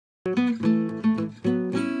Oh,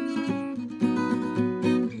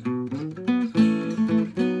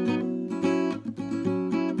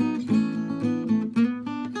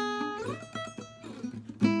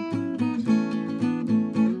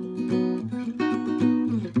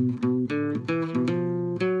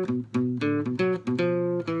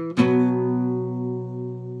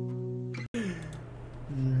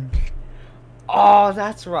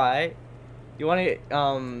 that's right. You want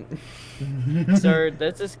to so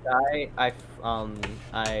there's this guy I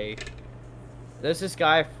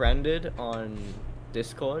friended on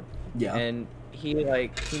Discord. Yeah. And he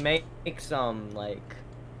makes he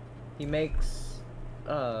makes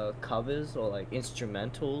covers or like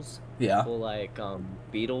instrumentals Yeah. for like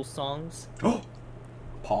Beatles songs. Oh,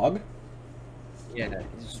 Pog. Yeah,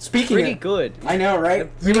 it's Speaking pretty of- good. I know, right?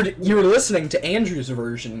 You were listening to Andrew's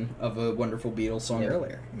version of a wonderful Beatles song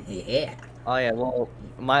earlier. Yeah. Oh yeah, well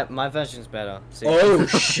my version's better. See? Oh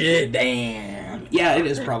shit! Damn. Yeah, it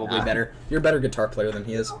is probably better. You're a better guitar player than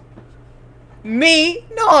he is. Me?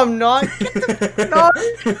 No, I'm not. No.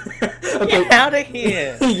 Okay. Get out of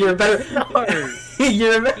here. You're better. No.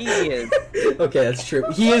 You're a He is. Okay, that's true.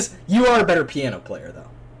 He is. You are a better piano player, though,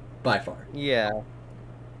 by far. Yeah.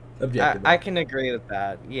 Objectively. I can agree with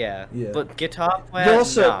that. Yeah. Yeah. But guitar player.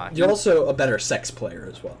 You're also a better sex player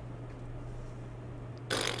as well.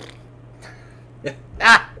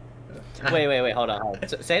 Ah. Wait. Hold on.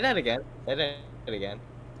 Say that again. Say that again.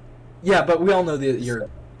 Yeah, but we all know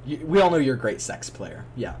we all know you're a great sex player.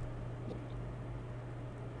 Yeah.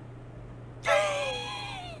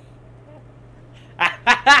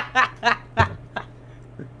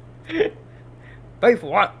 Pay for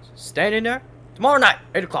what? Standing there? Tomorrow night,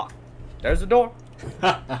 8 o'clock. There's the door.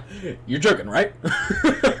 You're joking, right?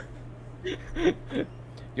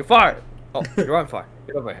 You're fired. Oh, you're on fire.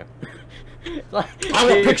 Get over here. I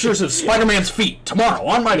want pictures of Spider-Man's feet tomorrow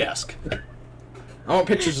on my desk. I want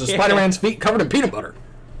pictures of Spider-Man's feet covered in peanut butter.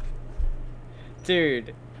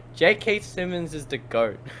 Dude, J.K. Simmons is the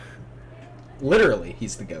GOAT. Literally,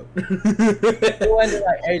 he's the GOAT. Who ended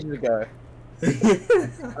like ages ago?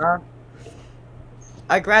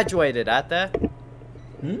 I graduated at that.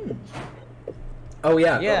 Oh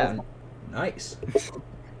yeah. Yeah. Erwin. Nice.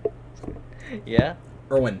 Yeah.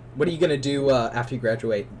 Erwin, what are you gonna do after you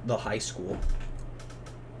graduate the high school?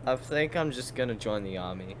 I think I'm just gonna join the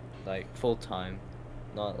army, like full time,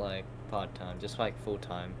 not like part time, just like full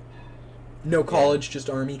time. No college, just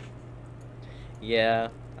army. Yeah,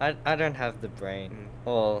 I don't have the brain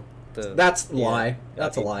or the. That's a lie.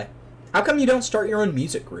 That's a lie. How come you don't start your own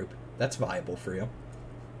music group? That's viable for you.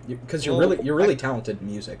 Because you're really talented in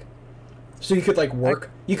music. So you could like work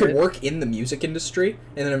in the music industry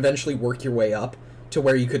and then eventually work your way up to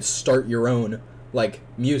where you could start your own like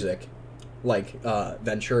music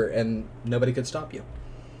venture and nobody could stop you.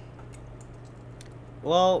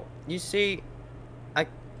 Well, you see, I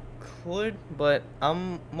could, but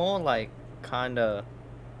I'm more like kind of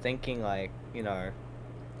thinking like, you know,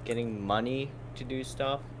 getting money to do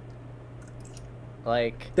stuff.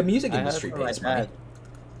 Like The music I heard industry from my pays money. dad.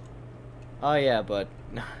 Oh yeah, but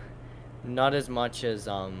not as much as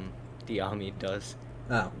the army does.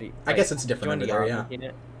 Oh, The, I guess it's different join over the there, yeah. army,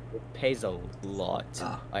 it pays a lot.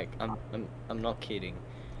 Ah. Like I'm not kidding.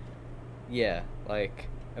 Yeah, like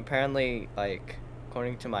apparently, like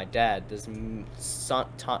according to my dad, there's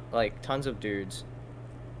tons of dudes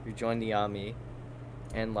who join the army,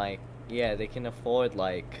 and like yeah, they can afford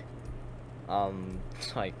like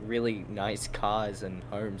really nice cars and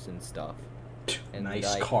homes and stuff. And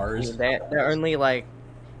Nice like, cars. They're only like,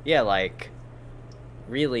 yeah, like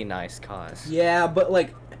really nice cars. Yeah, but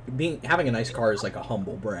like having a nice car is like a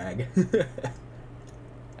humble brag.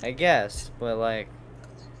 I guess, but like,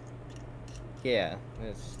 yeah,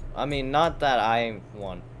 I mean, not that I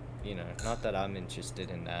want, you know, not that I'm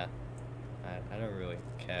interested in that. I don't really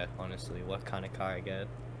care, honestly, what kind of car I get,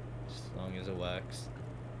 as long as it works.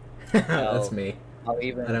 That's me. I'll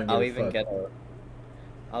I don't give a fuck.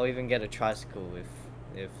 get a tricycle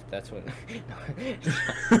if that's what.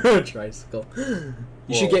 Tricycle.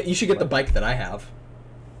 You should get the bike that I have.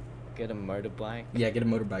 Get a motorbike. Yeah, get a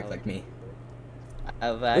motorbike like me.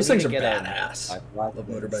 I Those need things to are get badass. a Love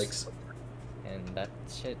motorbikes. And that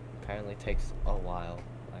shit apparently takes a while.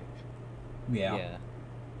 Like, Yeah.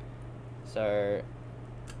 So,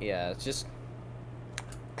 yeah, it's just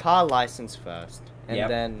car license first, and Yep.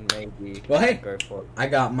 then maybe Well, hey. go for it. I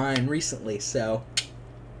got mine recently, so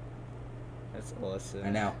That's awesome. I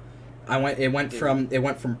know. It went from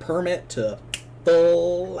permit to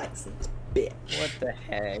full license, bitch. What the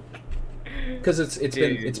heck? Because it's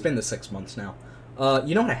Dude. been the 6 months now.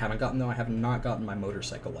 You know what I haven't gotten though? I have not gotten my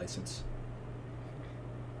motorcycle license.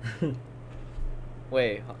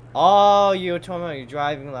 Wait. Oh, you were talking about your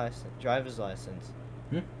driver's license.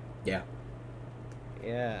 Yeah.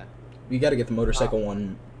 Yeah. You got to get the motorcycle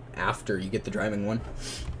one after you get the driving one.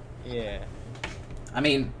 Yeah. I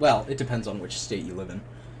mean, well, it depends on which state you live in.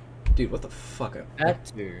 Dude, what the fuck? That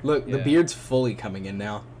too. Look, yeah. the beard's fully coming in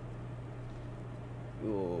now.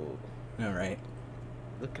 Ooh. All right.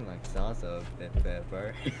 Looking like Zaza a bit there,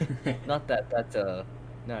 bro. Not that that's a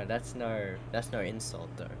no, that's no insult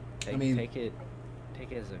though. I mean, take it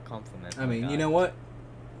as a compliment. I mean, you know what?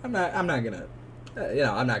 I'm not gonna,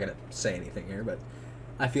 I'm not gonna say anything here, but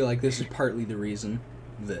I feel like this is partly the reason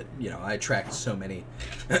that I attract so many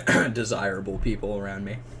desirable people around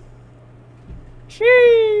me.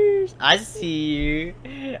 Cheers! I see you.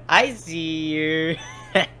 I see you.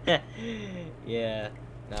 Yeah.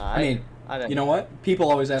 No, I mean, I don't you know what? People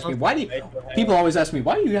always ask me why do you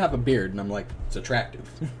have a beard, and I'm like, it's attractive.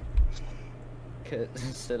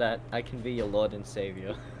 so that I can be your Lord and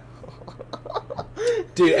Savior.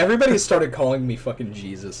 Dude, everybody started calling me fucking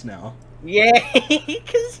Jesus now. Yeah,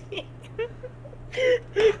 because you're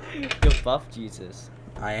buff Jesus.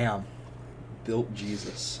 I am. Built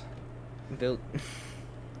Jesus. Built.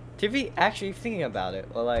 To be actually thinking about it,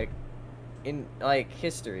 or like, in like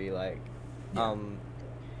history, like, Yeah.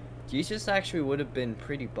 Jesus actually would have been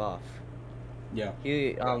pretty buff. Yeah.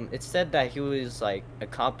 He it said that he was like a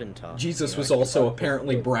carpenter. Jesus you know, was he also worked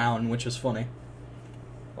apparently with- brown, which is funny.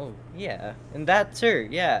 Oh yeah, and that too.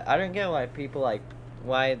 Yeah, I don't get why people like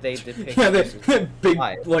why they depict. Yeah, Jesus that big,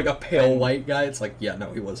 white. like a pale And- white guy. It's like, yeah,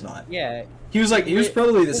 no, he was not. Yeah, He was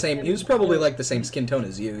probably the same. It- He was probably like the same skin tone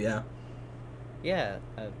as you. Yeah. yeah.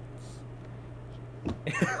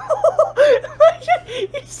 You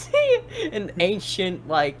see an ancient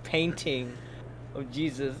like painting of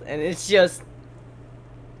Jesus, and it's just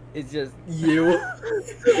You.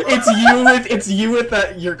 It's you with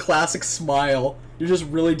that your classic smile. You're just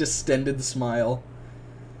really distended smile.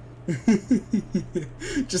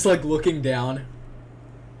 Just like looking down.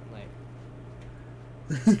 like.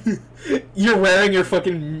 You're wearing your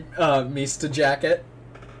fucking Mista jacket.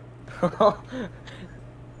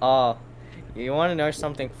 Oh, you want to know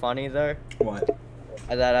something funny though? What?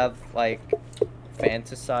 That I've like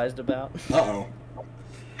fantasized about. Uh-oh.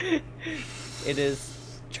 It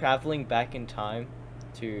is traveling back in time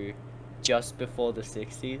to just before the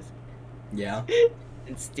 60s Yeah.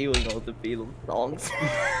 and stealing all the Beatles songs.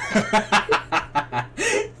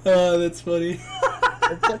 Oh, that's funny.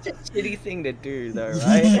 It's such a shitty thing to do, though,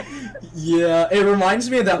 right? Yeah, it reminds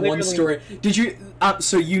me of that one Literally- story. Did you?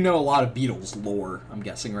 So you know a lot of Beatles lore, I'm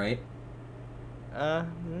guessing, right?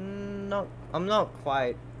 No, I'm not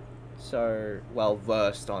quite so well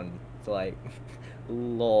versed on like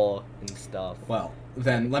law and stuff. Well,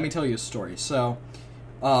 then let me tell you a story. So,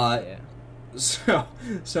 Yeah.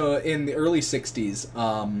 so in the early '60s,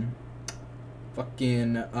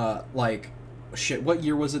 like, shit. What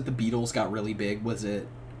year was it? The Beatles got really big. Was it?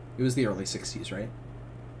 It was the early '60s, right?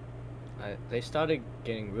 They started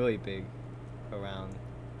getting really big around,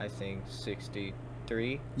 I think,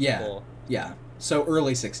 63. Yeah. 4. Yeah. So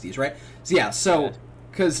early '60s, right? So yeah. So. Yeah.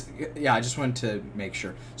 Because, yeah, I just wanted to make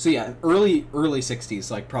sure. So, yeah, early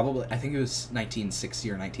 '60s, like, probably, I think it was 1960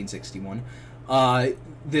 or 1961,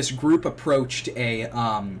 this group approached a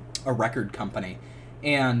record company,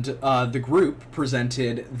 and the group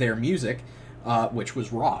presented their music, which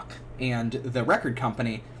was rock, and the record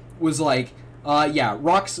company was like, yeah,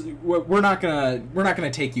 rock's, we're not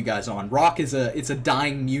gonna take you guys on. Rock it's a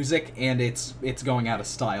dying music, and it's going out of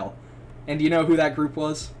style. And do you know who that group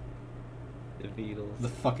was? The Beatles. The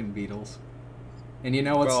fucking Beatles. And you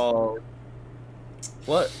know what's... Bro.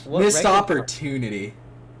 What missed record opportunity.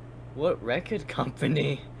 What record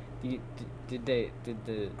company? Did the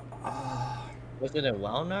was it a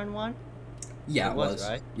well-known one? Yeah, It it was, was.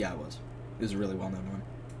 right? Yeah, it was. It was a really well-known one.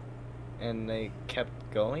 And they kept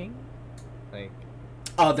going? Like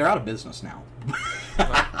Oh, they're out of business now.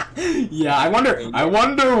 Yeah, I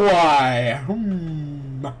wonder why.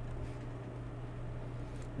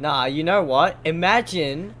 Nah, you know what?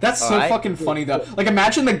 Imagine That's so alright? fucking funny though. Like,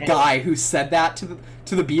 imagine the guy who said that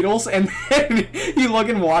to the Beatles, and then you look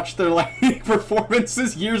and watch their like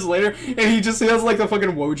performances years later, and he has like the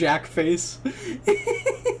fucking Wojak face.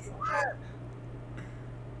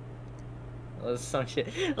 Oh, some shit.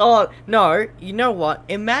 Oh no, you know what?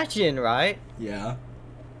 Imagine, right? Yeah.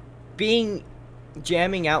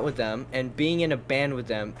 Jamming out with them and being in a band with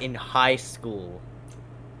them in high school.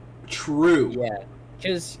 True. Yeah,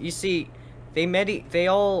 because you see, they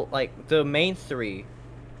all like the main three,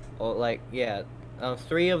 or like yeah,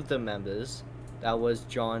 3 of the members. That was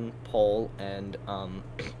John, Paul, and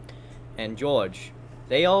George.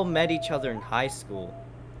 they all met each other in high school,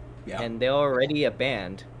 Yeah. and they were already a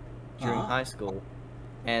band during Uh-huh. high school,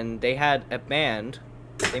 and they had a band.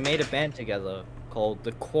 They made a band together called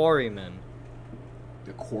the Quarrymen,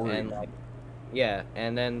 The quarry. and like, yeah,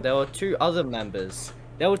 and then there were two other members.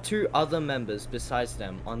 There were two other members besides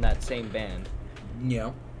them on that same band.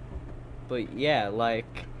 Yeah. But yeah,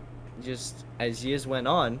 like, just as years went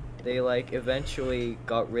on, they like eventually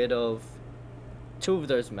got rid of two of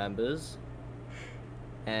those members,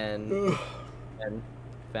 and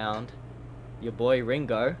found your boy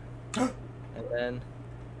Ringo, and then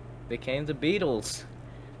became the Beatles.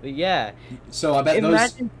 But yeah, So I bet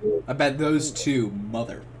imagine. those two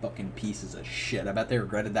motherfucking pieces of shit. I bet they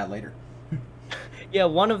regretted that later. Yeah,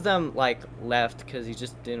 one of them like left because he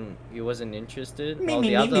wasn't interested. While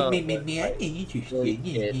the other,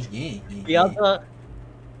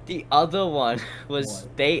 the other one was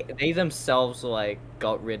What? they themselves like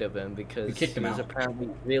got rid of him because They kicked him he was out. apparently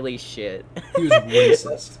really shit. He was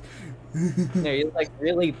racist. No, he was like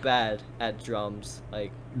really bad at drums.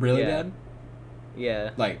 Like Really yeah, bad? yeah,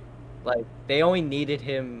 Like, like they only needed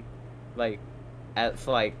him like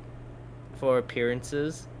for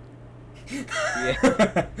appearances.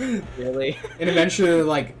 Yeah, really. And eventually they're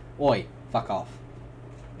like, oi, fuck off.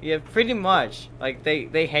 Yeah, pretty much. Like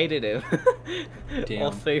they hated him. Damn.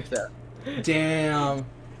 All three of them. Damn.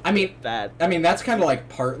 I mean, Bad. that's kind of like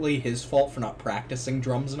partly his fault for not practicing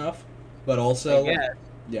drums enough, but also, Yeah.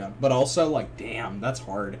 yeah, but also like, damn, that's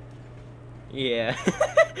hard. Yeah.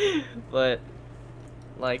 But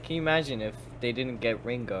like, can you imagine if they didn't get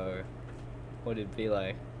Ringo? What it'd be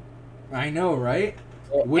like? I know, right?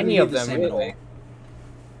 Or Wouldn't any be of the them same at all. really.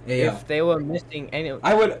 Yeah. If they were missing any.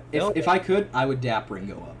 I would, No. if I could, I would dap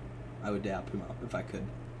Ringo up. I would dap him up if I could.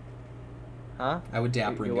 Huh? I would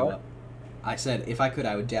dap You Ringo what? up. I said if I could,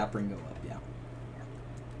 I would dap Ringo up. Yeah.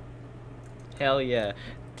 Hell yeah,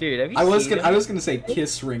 dude. Have you I was seen gonna him? say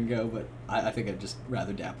kiss Ringo, but I think I'd just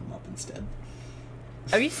rather dap him up instead.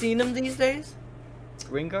 Have you seen him these days?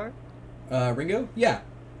 Ringo? Ringo? Yeah,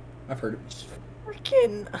 I've heard.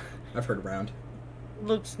 Freaking I've heard around.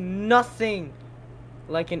 looks nothing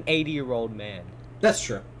like an 80-year-old man. That's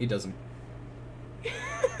true. He doesn't.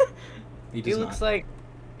 He does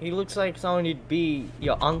He looks like someone who'd be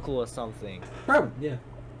your uncle or something. Probably. Yeah.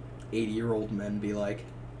 80-year-old men be like.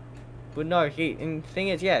 But no, and the thing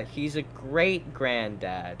is, yeah, he's a great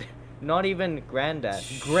granddad. Not even granddad,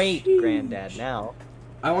 great granddad now.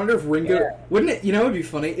 I wonder if Ringo Yeah. wouldn't it. You know, it'd be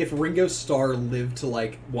funny if Ringo Starr lived to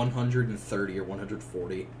like 130 or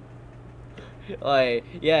 140. Like,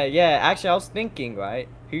 yeah. Actually, I was thinking, right?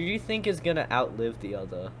 Who do you think is gonna outlive the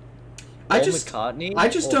other? I Paul just McCartney I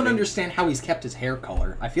just or don't Ringo? understand how he's kept his hair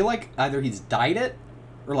color. I feel like either he's dyed it,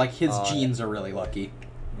 or like his genes are really lucky.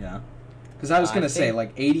 Yeah. Because I was I gonna say think-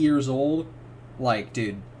 like 80 years old, like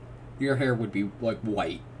dude, your hair would be like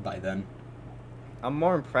white by then. I'm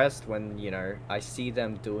more impressed when, you know, I see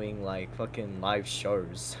them doing like fucking live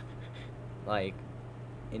shows. Like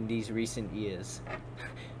in these recent years.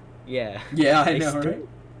 Yeah. Yeah, I They know, still- right?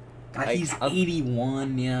 God, like, he's I'm-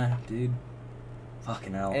 81, yeah, dude.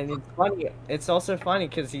 Fucking hell. And it's funny. It's also funny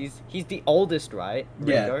because he's the oldest, right?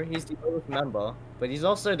 Yeah. Ringo? He's the oldest member, but he's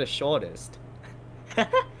also the shortest.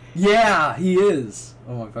 Yeah, he is.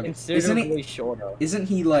 Oh my fucking. Considerably shorter. Isn't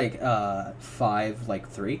he like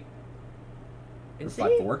 5'3"? Or Is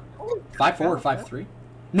 5'4"? Holy 5'4" or crap, 5'3"?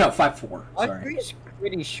 No, 5'4". I Sorry. think he's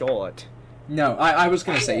pretty short. No, I was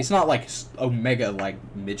gonna say he's not like Omega like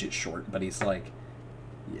midget short, but he's like,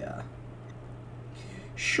 yeah,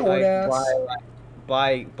 short Like, ass.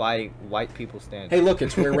 by white people standards. Hey, look,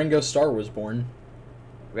 it's where Ringo Starr was born.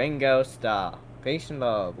 Ringo Starr, peace and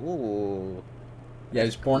love. Ooh. Yeah, he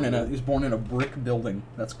was born in a brick building.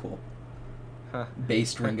 That's cool. Huh.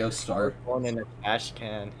 Based Ringo Starr. Born in a trash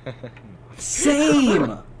can.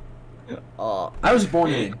 Same. Oh, I was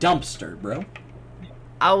born in a dumpster, bro.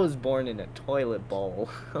 I was born in a toilet bowl.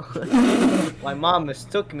 My mom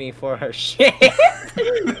mistook me for her shit.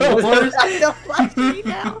 Worse.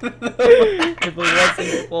 If it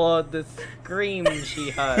wasn't for the scream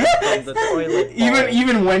she heard from the toilet bowl.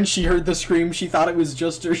 Even when she heard the scream, she thought it was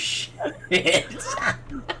just her shit.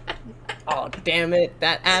 Oh, damn it.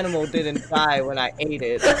 That animal didn't die when I ate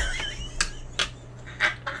it.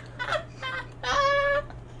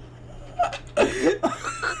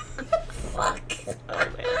 Fuck.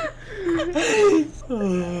 Oh,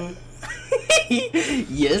 man.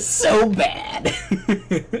 You're so bad.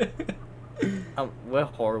 We're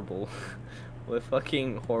horrible. We're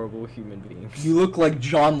fucking horrible human beings. You look like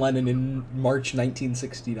John Lennon in March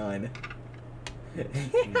 1969.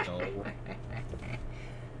 No.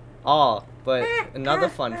 Oh, But another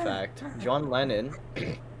fun fact: John Lennon.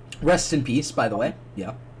 Rest in peace, by the way.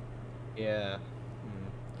 Yeah. Yeah.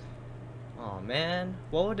 Oh man,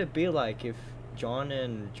 what would it be like if John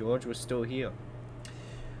and George were still here?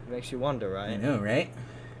 It makes you wonder, right? I know, right?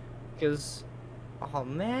 Because, oh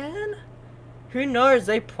man, who knows?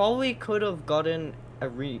 They probably could have gotten a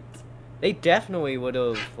They definitely would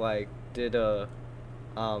have like did a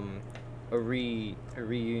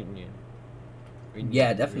reunion.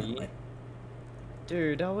 Yeah, definitely.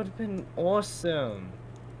 Dude, that would have been awesome.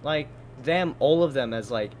 Like them, all of them as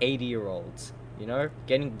like 80-year-olds, you know,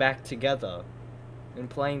 getting back together and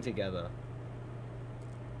playing together.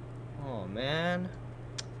 Oh man,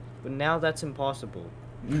 but now that's impossible.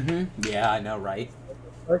 Yeah, I know, right? The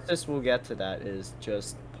closest we'll get to that is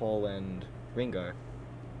just Paul and Ringo,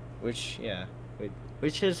 which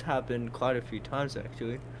which has happened quite a few times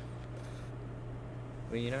actually.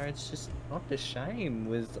 But you know, it's just not a shame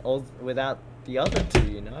without the other two,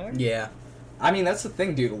 you know? Yeah. I mean, that's the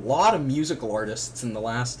thing, dude. A lot of musical artists in the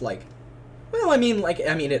last, like... Well, ever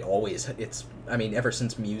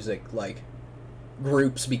since music, like,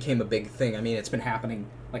 groups became a big thing. I mean, it's been happening,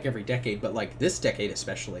 like, every decade, but, like, this decade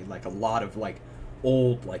especially, like, a lot of, like,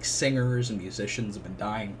 old, like, singers and musicians have been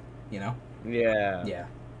dying, you know? Yeah. Yeah.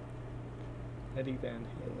 Eddie Van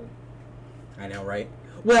Halen. I know, right?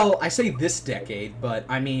 Well, I say this decade, but,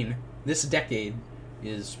 I mean, this decade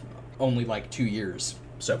is only, like, 2 years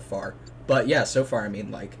so far. But, yeah, so far, I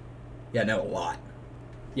mean, like, yeah, no, a lot.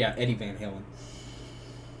 Yeah, Eddie Van Halen.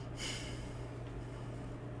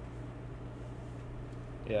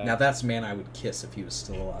 Yeah. Now, that's a man I would kiss if he was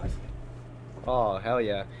still alive. Oh, hell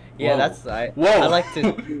yeah. Yeah, Whoa. I Whoa. like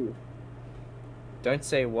to... Don't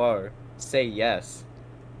say whoa. Say yes.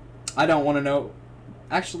 I don't want to know...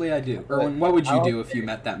 Actually, I do. Erwin, what would you I'll do if you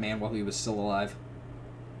met that man while he was still alive?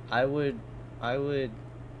 I don't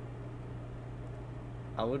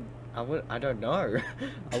know.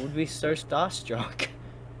 I would be so starstruck.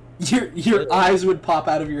 Your eyes would pop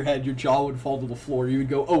out of your head, your jaw would fall to the floor, you would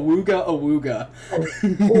go, awooga, awooga.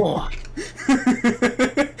 Oh.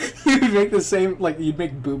 You'd make the same, like, you'd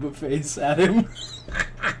make booba face at him.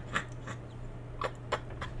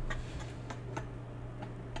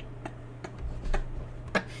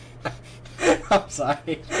 I'm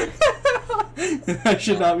sorry. I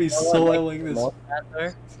should not be soiling this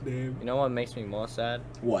name. You know what makes me more sad?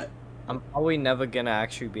 What? I'm probably never gonna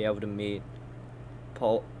actually be able to meet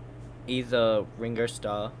either Ringo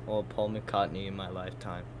Starr or Paul McCartney in my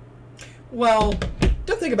lifetime. Well,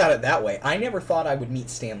 don't think about it that way. I never thought I would meet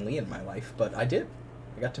Stan Lee in my life, but I did.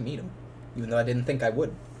 I got to meet him, even though I didn't think I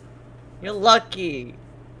would. You're lucky.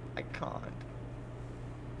 I can't.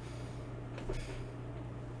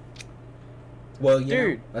 Well, you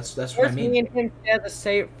Dude, know, that's what I mean. Me and him share the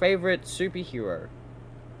same favorite superhero.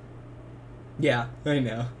 Yeah, I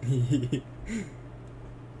know.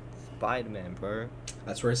 Spider-Man, bro.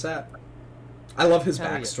 That's where it's at. I love his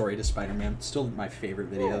Hell yeah. backstory to Spider-Man. Still my favorite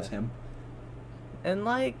video is him. And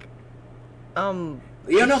like, You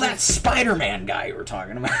know that Spider-Man guy you were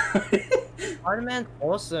talking about? Spider-Man's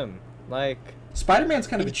awesome. Like, Spider-Man's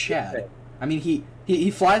kind of a Chad. I mean,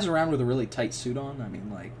 he flies around with a really tight suit on. I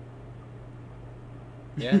mean, like...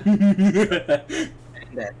 yeah. And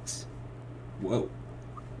that's... Whoa.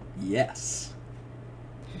 Yes.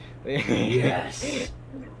 Yes.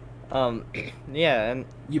 Yeah, and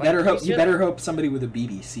You like, better hope he's you just- better hope somebody with a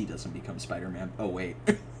BBC doesn't become Spider-Man. Oh wait.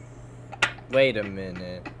 Wait a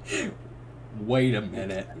minute. Wait a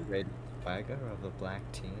minute. Red swagger of a black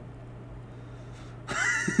team.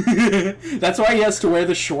 That's why he has to wear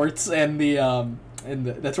the shorts and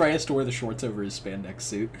that's why he has to wear the shorts over his spandex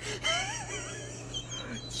suit.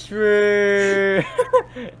 True.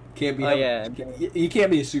 Can't be. Oh, yeah. You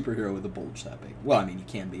can't be a superhero with a bulge that big. Well, I mean, you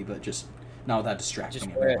can be, but just not without distracting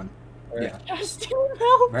Just wear it. everyone. Yeah. Just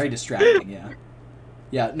melt. Very distracting. Yeah.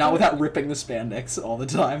 Yeah. Not without ripping the spandex all the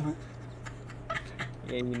time.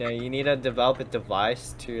 Yeah, you know, you need to develop a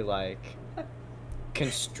device to like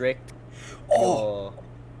constrict your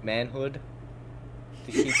manhood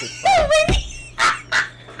to keep it.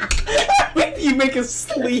 Maybe you make a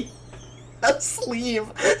sleeve so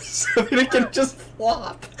that it can just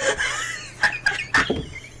flop.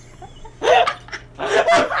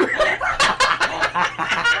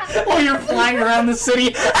 While you're flying around the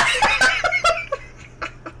city.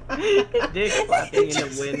 Dick flapping in the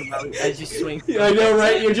wind as you swing. Yeah, I know,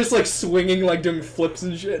 right? You're just like swinging, like doing flips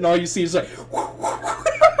and shit, and all you see is like.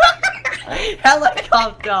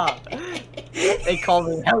 Helicopter. They call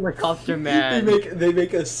me Helicopter Man. They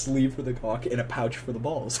make a sleeve for the cock and a pouch for the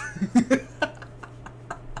balls.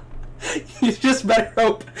 You just better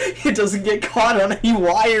hope it doesn't get caught on any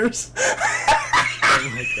wires.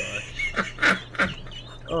 Oh my gosh.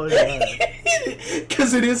 Oh no.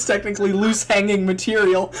 Because it is technically loose hanging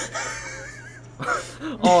material.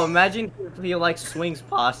 Oh, imagine if he like swings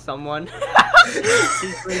past someone.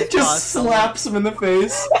 He swings Just past slaps him in the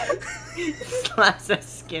face. someone, slaps their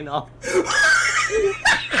skin off.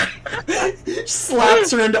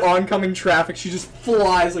 Slaps her into oncoming traffic. She just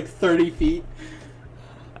flies like 30 feet.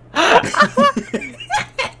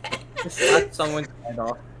 Slaps someone's head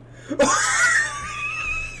off.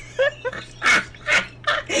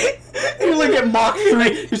 You're like at Mach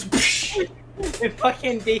 3. Just It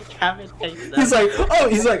fucking decapitates them.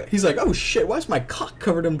 He's like, oh shit, why is my cock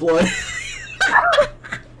covered in blood?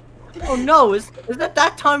 Oh no, is that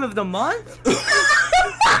time of the month?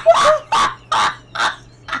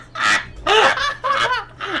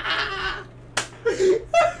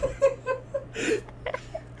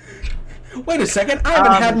 Wait a second, I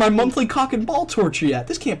haven't had my monthly cock and ball torture yet.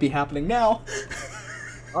 This can't be happening now.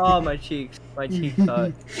 Oh, my cheeks hurt.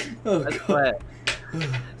 Oh I god. sweat.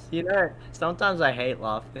 You know, sometimes I hate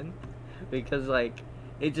laughing because like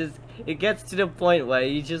it gets to the point where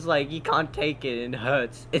you just like you can't take it and it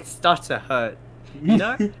hurts. It starts to hurt. You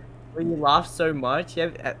know? When you laugh so much,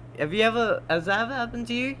 has that ever happened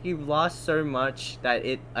to you? You laugh so much that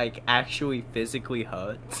it like actually physically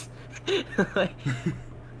hurts. Like,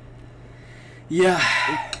 Yeah.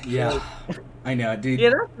 I know, dude.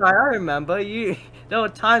 yeah, that's right. I remember you. There were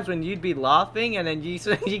times when you'd be laughing and then you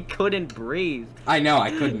couldn't breathe. I know,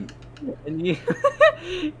 I couldn't. And you,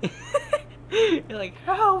 you're like,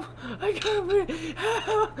 help! I can't breathe.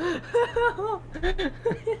 Help!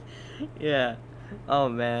 Yeah. Oh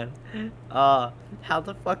man. How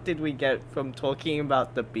the fuck did we get from talking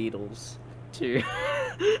about the Beatles to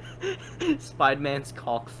Spider-Man's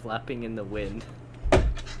cock flapping in the wind?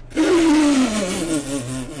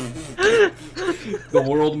 The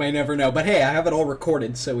world may never know. But hey, I have it all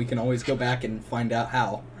recorded, so we can always go back and find out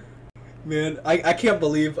how. Man, I can't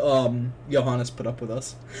believe Johannes put up with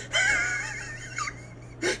us.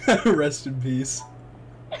 Rest in peace.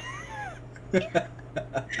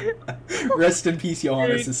 Rest in peace,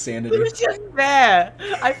 Johannes' sanity. He was just there.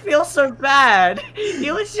 I feel so bad.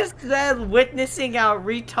 He was just there witnessing our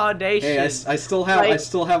retardation. Hey, I still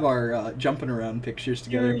have our jumping around pictures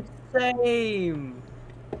together. Dude, same.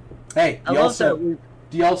 Hey, I love that we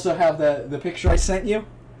do you also have the picture I sent you?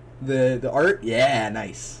 The art? Yeah,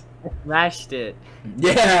 nice. smashed it.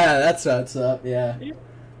 Yeah, that's what's up. Yeah.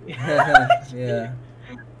 Yeah.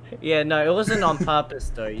 Yeah, no, it wasn't on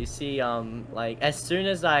purpose though. You see, like as soon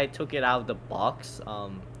as I took it out of the box,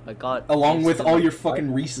 I got along with all your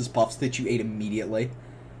fucking Reese's Puffs that you ate immediately.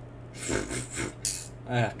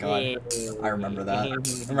 Ah, God. Yeah. I remember that. I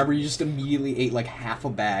remember you just immediately ate like half a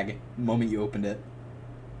bag the moment you opened it.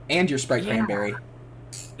 And your Sprite Yeah. Cranberry.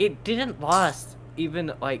 It didn't last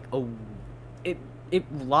even like it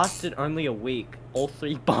lasted only a week. All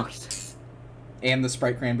 3 boxes. And the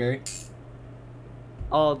Sprite Cranberry.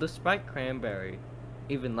 Oh, the Sprite Cranberry,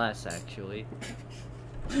 even less actually.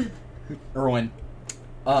 Erwin,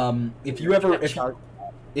 if you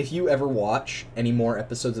ever watch any more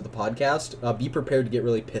episodes of the podcast, be prepared to get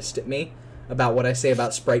really pissed at me about what I say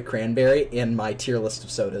about Sprite Cranberry in my tier list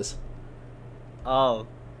of sodas. Oh.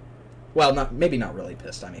 Well, maybe not really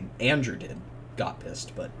pissed. I mean, Andrew got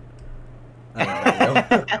pissed, but I don't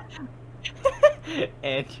know.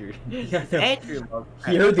 Andrew. Yeah, no. Andrew loves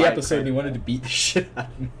He heard the Sprite episode and he Cranberry. wanted to beat the shit out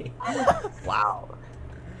of me. Wow.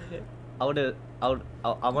 I want to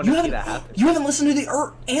You see that happen. You haven't listened to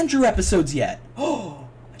the Andrew episodes yet. Oh,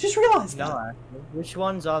 I just realized No, that. actually. Which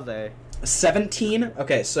ones are they? 17.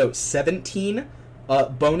 Okay, so 17,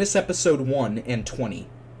 bonus episode 1, and 20.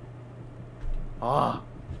 Oh.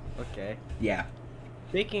 Okay. Yeah.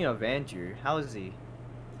 Speaking of Andrew, how is he?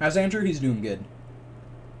 How's Andrew? He's doing good.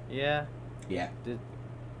 Yeah. Yeah.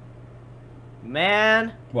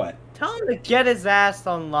 Man, What? tell him to get his ass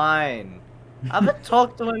online. I haven't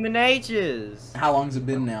talked to him in ages. How long's it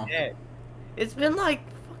been now? Yeah. It's been like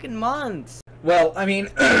fucking months. Well, I mean,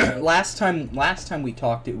 last time we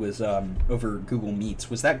talked, it was over Google Meets.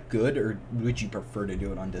 Was that good, or would you prefer to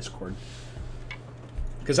do it on Discord?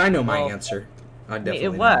 Because I know my Well, answer. I it definitely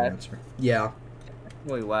know my works. answer. Yeah,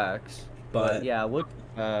 Really works. but Yeah,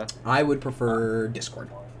 I would prefer Discord.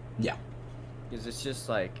 Yeah, because it's just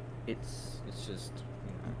like it's just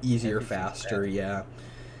easier, everything's faster. better. Yeah.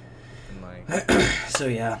 And like So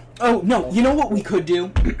yeah. Oh no! You know what we could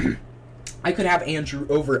do? I could have Andrew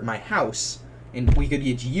over at my house, and we could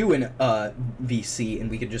get you in VC, and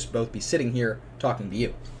we could just both be sitting here talking to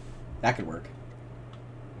you. That could work.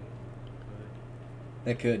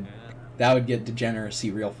 That could. That would get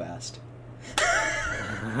degeneracy real fast.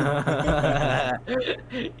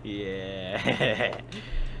 Yeah.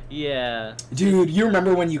 Yeah. Dude, you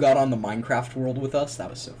remember when you got on the Minecraft world with us? That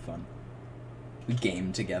was so fun. We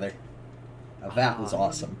gamed together. That was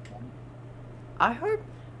awesome. I heard.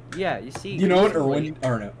 Yeah, you see. You know what, Erwin?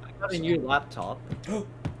 Or no. I got a new laptop.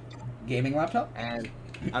 Gaming laptop? And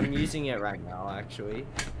I'm using it right now, actually.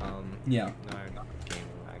 Yeah. No, not gaming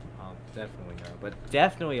laptop. Definitely no. But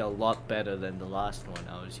definitely a lot better than the last one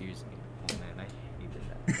I was using. Oh man, I hated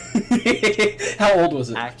that thing. How old was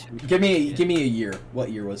it? Actually, Give me a year.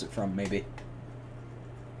 What year was it from, maybe?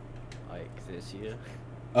 like this year.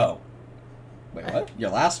 Oh. Wait, what?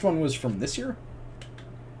 Your last one was from this year?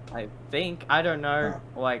 I think. I don't know.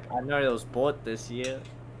 Like, I know it was bought this year.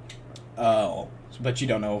 Oh. But you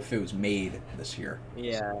don't know if it was made this year.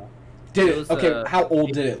 Yeah. Did It it? was, Okay, how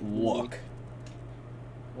old did it look?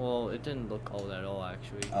 Well, it didn't look old at all,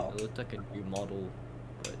 actually. Oh. It looked like a new model.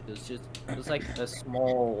 But it was like a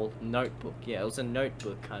small notebook. Yeah, it was a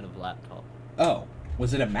notebook kind of laptop. Oh.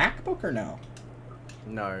 Was it a MacBook or no?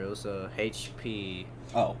 No, it was a HP.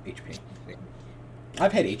 Oh, HP.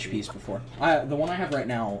 I've had HPs before. The one I have right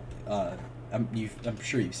now, I'm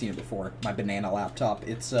sure you've seen it before. My banana laptop.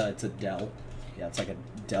 It's a Dell. Yeah, it's like a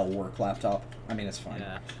Dell work laptop. I mean, it's fine.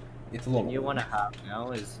 Yeah. It's a little. The new one I have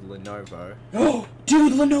now is Lenovo. Oh,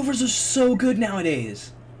 dude, Lenovo's are so good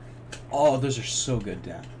nowadays. Oh, those are so good,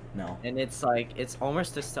 Dad. No. And it's like, it's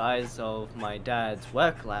almost the size of my dad's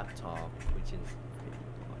work laptop, which is pretty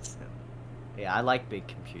awesome. Yeah, I like big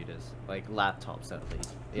computers. Like laptops, at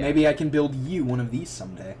least. Yeah. Maybe I can build you one of these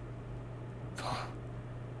someday.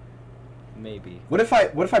 Maybe. What if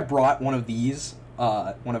I brought one of these,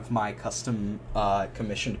 one of my custom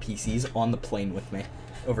commissioned PCs on the plane with me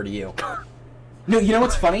over to you? No, you know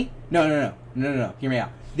what's funny? No. Hear me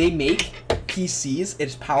out. They make PCs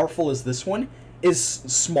as powerful as this one, is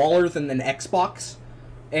smaller than an Xbox,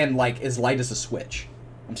 and like as light as a Switch.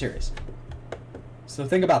 I'm serious. So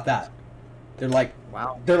think about that. They're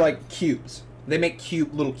like cubes. They make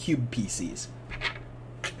little cube PCs.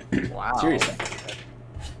 Wow. Seriously.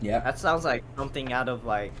 Yeah. That sounds like something out of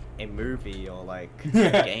like a movie or like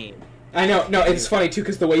a game. I know. No, it's funny too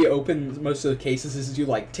because the way you open most of the cases is you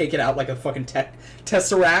like take it out like a fucking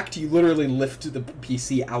tesseract. You literally lift the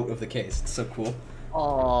PC out of the case. It's so cool.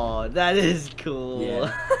 Oh, that is cool.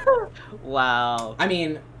 Yeah. Wow. I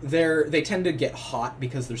mean, they tend to get hot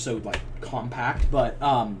because they're so like compact, but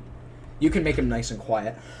you can make them nice and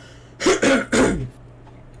quiet.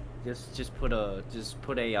 Just put a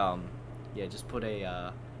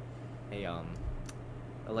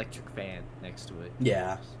electric fan next to it.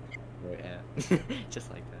 Yeah. Yeah. Just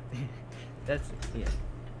like that. That's yeah.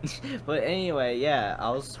 But anyway, yeah, I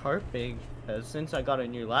was hoping since I got a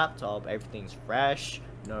new laptop, everything's fresh,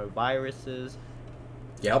 no viruses.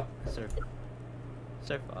 Yep. So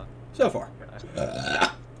far. So far.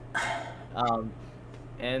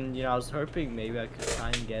 And you know, I was hoping maybe I could try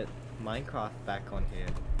and get Minecraft back on here.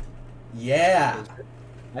 Yeah.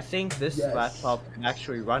 I think this Yes. laptop can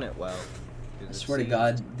actually run it well. I swear to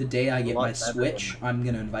God, the day I get my Switch, I'm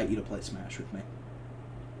gonna invite you to play Smash with me.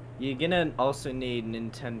 You're gonna also need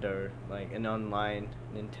Nintendo, like an online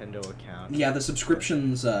Nintendo account. Yeah, the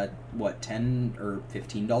subscription's what, $10 or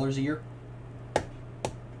 $15 a year?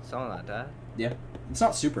 Something like that. Yeah. It's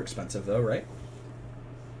not super expensive though, right?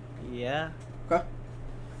 Yeah. Okay.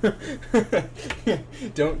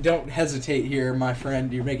 Don't hesitate here, my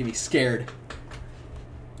friend. You're making me scared.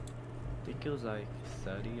 I think it was like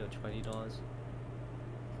 $30 or $20.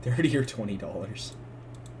 $30 or $20.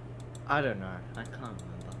 I don't know. I can't remember.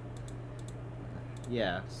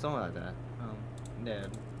 Yeah, something like that. Yeah.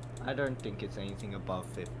 I don't think it's anything above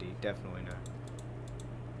 50. Definitely not.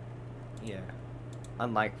 Yeah.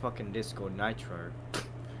 Unlike fucking Discord Nitro.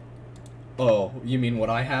 Oh, you mean what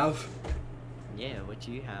I have? Yeah, what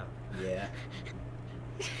you have. Yeah.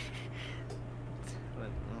 But,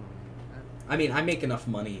 I mean, I make enough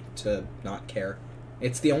money to not care.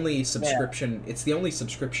 It's the only subscription. Yeah. It's the only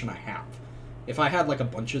subscription I have. If I had like a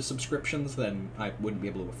bunch of subscriptions, then I wouldn't be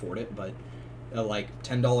able to afford it. But like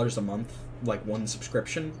 $10 a month, like one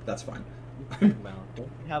subscription, that's fine. well, don't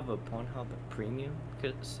you have a Pornhub Premium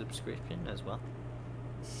subscription as well?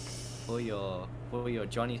 For your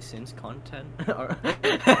Johnny Sins content?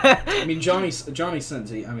 I mean, Johnny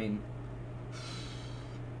Sins. I mean,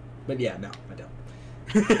 but yeah, no, I don't.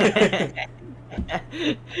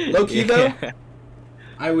 Low-key though,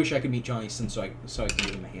 I wish I could meet Johnny Sins so I can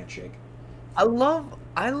give him a handshake. I love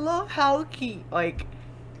how he like.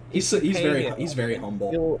 He's very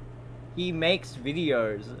humble. He makes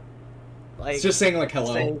videos, like It's just saying like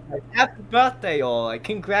hello. saying like, happy birthday or like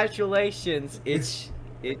congratulations. It's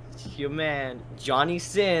your man Johnny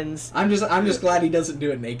Sins. I'm just glad he doesn't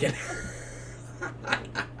do it naked.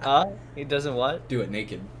 He doesn't what? Do it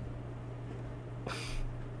naked.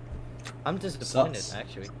 I'm disappointed Sucks.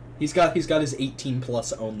 actually. He's got his 18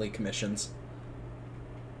 plus only commissions.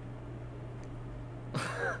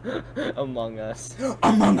 Among Us.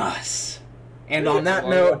 Among Us. And on that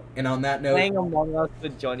note, Playing Among Us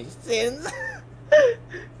with Johnny Sins.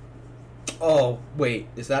 Oh, wait,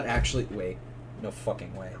 is that actually wait. No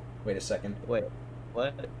fucking way. Wait a second. Wait,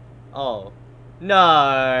 what? Oh.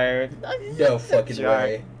 No. No fucking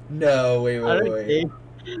way. No, wait.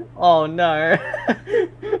 Oh no.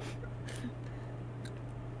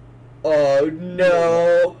 Oh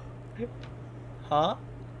no. Huh?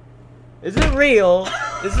 Is it real?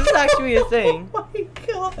 Is this actually a thing? Oh my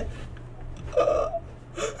god.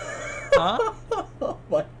 Huh? Oh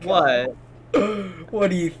my god. What? What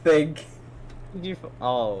do you think? Did you?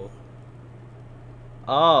 Oh.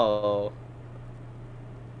 Oh.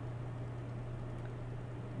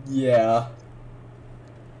 Yeah.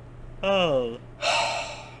 Oh.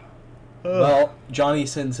 Well, Johnny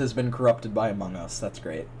Sins has been corrupted by Among Us. That's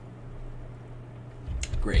great.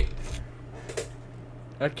 Great.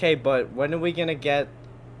 Okay, but when are we gonna get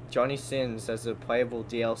Johnny Sins as a playable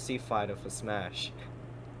DLC fighter for Smash?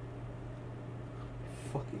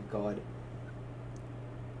 Fucking god.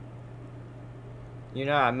 You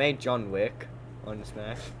know, I made John Wick on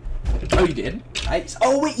Smash. Oh, you did?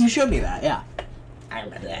 Oh, wait, you showed me that. Yeah. I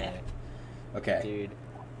remember that. Okay. Dude.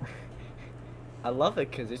 I love it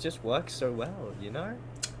because it just works so well, you know?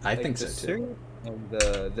 I Like, think the so too. suit and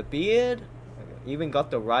the beard, even got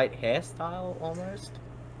the right hairstyle almost.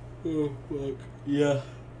 Oh, fuck. Yeah.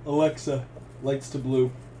 Alexa, lights to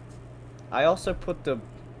blue. I also put the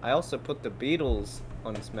Beatles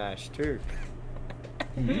on Smash too.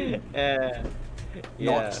 Mm. Yeah.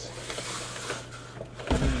 Nice.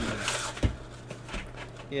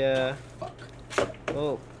 Yeah. Fuck.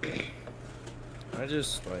 Well, I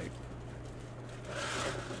just like.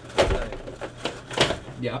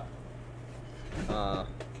 Yeah.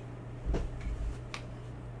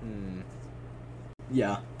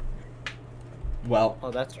 Yeah. Well,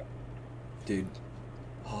 Oh, that's dude.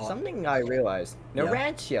 Oh, something I realized. Yeah.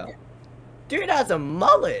 Narantia, dude has a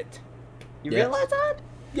mullet. You Yeah. realize that?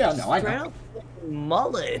 yeah, no, I Straight know. up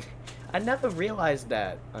mullet. I never realized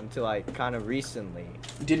that until like kind of recently.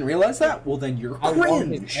 You didn't realize that? Well, then you're How long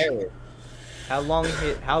his cringe. hair is.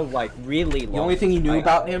 How like really long. The only thing you knew Like,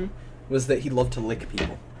 about him was that he loved to lick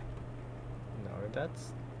people. No,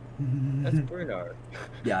 that's Bruno.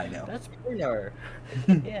 Yeah, I know. That's Bruno.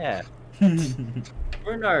 Yeah.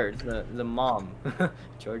 Bruno, the mom.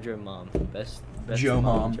 JoJo mom. Best Joe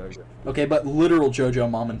mom. JoJo. Okay, but literal JoJo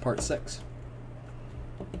mom in part 6.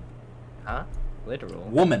 Huh? Literal.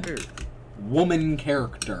 Woman. Who? Woman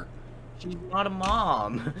character. She's not a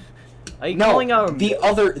mom. Are you No, calling her a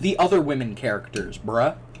the other women characters,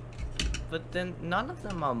 bruh. But then none of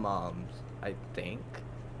them are moms, I think.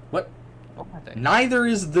 What? What are they? Neither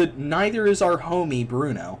is our homie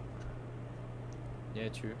Bruno. Yeah,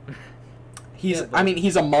 true. He's Yeah, but- I mean,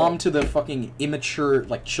 he's a mom to the fucking immature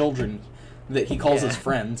like children that he calls his Yeah.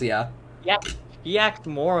 friends, yeah. Yeah, he acts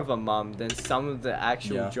more of a mom than some of the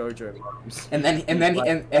actual Yeah. JoJo moms. And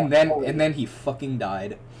then he fucking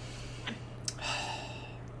died.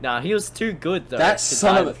 Nah, he was too good though. That to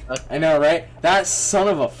son die of the first- I know, right? That son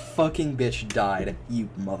of a fucking bitch died, you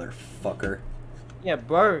motherfucker. Yeah,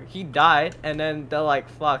 bro, he died, and then they're like,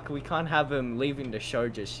 "Fuck, we can't have him leaving the show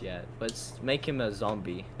just yet. Let's make him a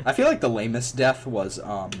zombie." I feel like the lamest death was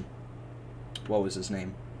what was his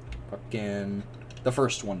name? Fucking the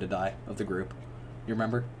first one to die of the group. You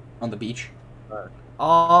remember? On the beach.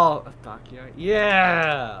 Oh, fuck yeah,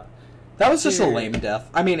 yeah. That was just a Dude. lame death.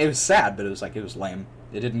 I mean, it was sad, but it was lame.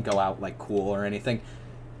 It didn't go out like cool or anything.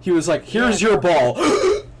 He was like, "Here's your ball."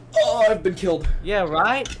 Oh, I've been killed. Yeah,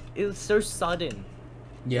 right. It was so sudden.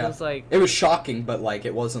 Yeah. It was like, It was shocking, but like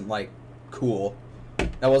it wasn't like cool.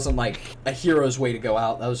 That wasn't like a hero's way to go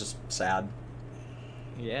out. That was just sad.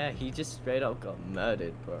 yeah, he just straight up got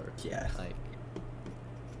murdered, bro. Yeah. Like,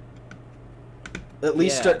 At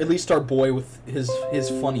least Yeah. at least our boy with his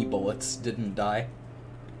funny bullets didn't die.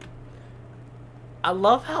 I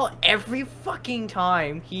love how every fucking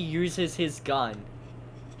time he uses his gun,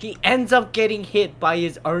 he ends up getting hit by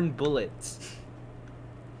his own bullets.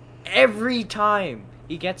 Every time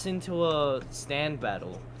he gets into a stand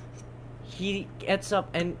battle, he gets up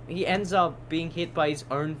and he ends up being hit by his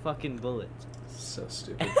own fucking bullets. So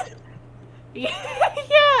stupid.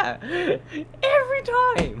 Yeah, every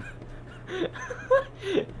time.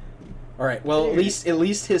 All right. Well, at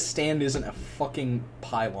least his stand isn't a fucking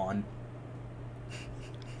pylon.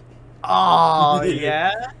 Oh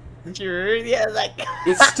yeah, sure. Yeah, like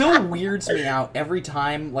It still weirds me out every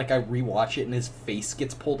time, like, I rewatch it and his face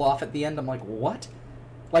gets pulled off at the end. I'm like, what?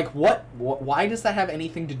 Like, what? Why does that have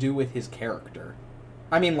anything to do with his character?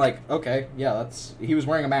 I mean, like, okay, yeah, he was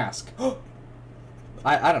wearing a mask.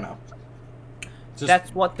 I don't know.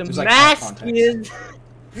 that's what the mask is.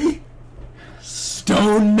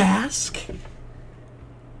 Stone mask.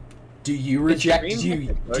 Do you reject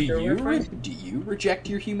Do you reject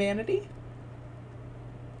your humanity?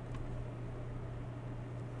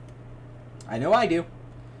 I know I do.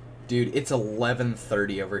 Dude, it's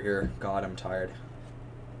 11:30 over here. God, I'm tired.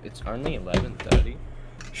 It's only 11:30.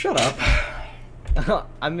 Shut up.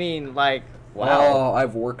 I mean, like, wow. Oh,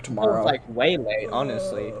 I've work tomorrow. It's like way late,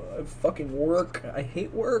 honestly. I fucking work. I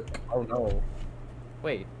hate work. Oh no.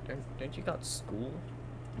 Wait, don't you got school?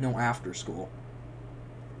 No, after school.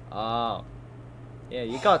 Oh. Yeah,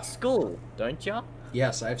 you got school, don't ya?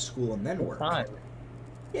 Yes, I have school and then work. Fine.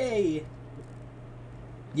 Yay.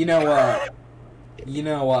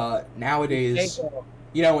 Nowadays,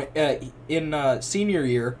 in senior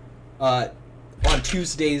year, on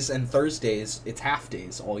Tuesdays and Thursdays, it's half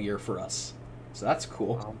days all year for us. So that's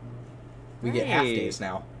cool. We get half days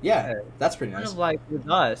now. Yeah, that's pretty nice. Kind of like with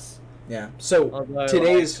us. Yeah. So Although,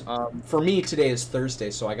 today's like, for me today is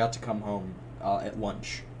Thursday, so I got to come home at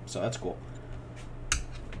lunch. So that's cool.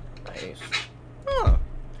 Nice. Huh.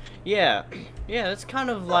 Yeah. Yeah, it's kind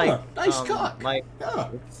of like nice cock. Like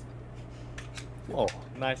It's, whoa,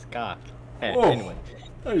 nice cock. Hey, whoa, anyway.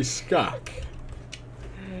 nice cock.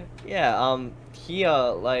 Yeah, here,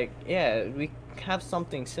 like, yeah, we have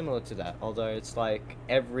something similar to that, although it's like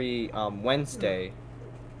every Wednesday.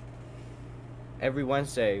 Every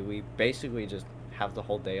Wednesday, we basically just have the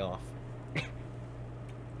whole day off.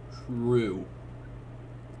 True.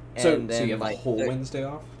 And So then, you have like, the whole Wednesday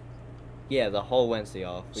off? Yeah, the whole Wednesday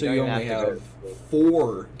off. We So don't you even only have to go have to school.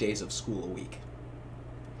 4 days of school a week.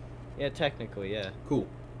 Yeah, technically, yeah. Cool.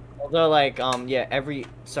 Although, like, yeah,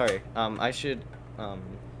 I should,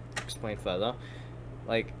 explain further.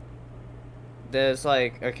 Like, there's,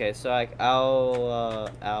 like, okay, so, like,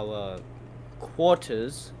 our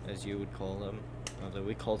quarters, as you would call them, although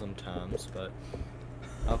we call them terms, but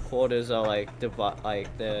our quarters are, like,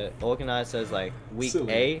 they're organized as, like, week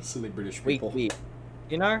A, silly British week people. B.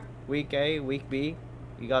 You know? Week A, week B.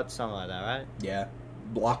 You got something like that, right? Yeah.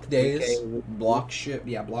 Block days, week block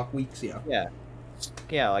weeks, yeah. Yeah.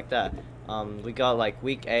 Yeah, like that. We got like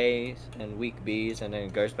week A's and week B's, and then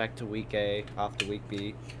it goes back to week A after week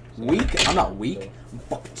B. So, Weak? I'm not weak. I'm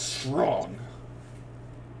fucking strong.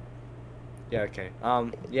 yeah, okay.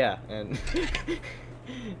 Yeah, and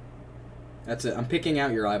That's it. I'm picking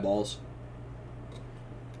out your eyeballs.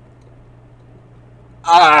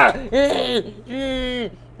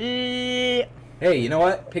 Hey, you know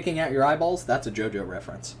what? Picking out your eyeballs, that's a JoJo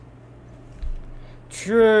reference.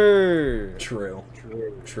 True. True.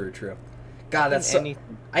 True. True, true. God, that's so...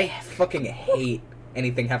 anything. I fucking hate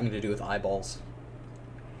anything having to do with eyeballs.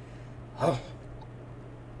 Oh.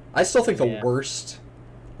 I still think the Yeah. worst,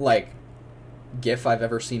 like, GIF I've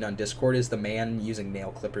ever seen on Discord is the man using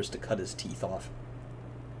nail clippers to cut his teeth off.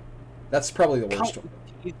 That's probably the worst one.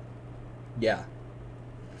 Yeah.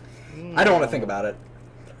 I don't want to think about it.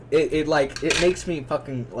 It makes me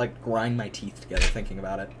fucking, like, grind my teeth together thinking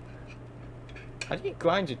about it. How do you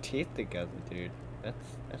grind your teeth together, dude?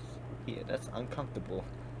 That's uncomfortable.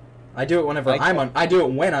 I do it whenever Like- I do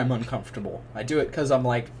it when I'm uncomfortable. I do it because I'm,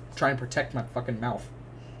 like, trying to protect my fucking mouth.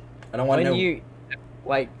 I don't want to know... When you,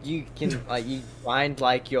 like, you can, like, you grind,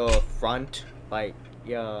 like, your front, like,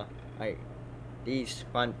 your, like, these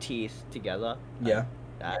front teeth together. Like Yeah.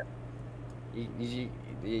 that. You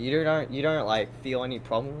don't, like, feel any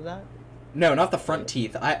problem with that? No, not the front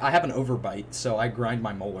teeth. I have an overbite, so I grind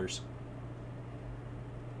my molars.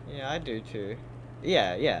 Yeah, I do, too.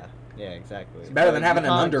 Yeah, exactly. It's better But than you having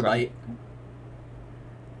an can't underbite.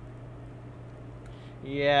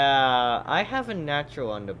 Yeah, I have a natural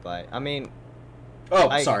underbite. I mean,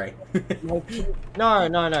 Oh, sorry. no,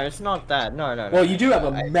 it's not that. No. Well, you do have a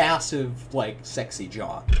I- massive, like, sexy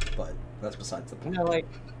jaw, but that's besides the point. No, like,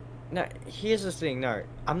 no, here's the thing, no,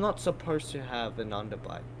 I'm not supposed to have an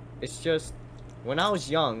underbite. It's just, when I was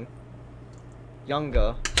younger,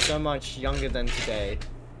 so much younger than today,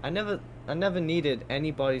 I never needed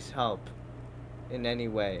anybody's help in any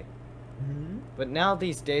way. But now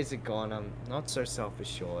these days are gone, I'm not so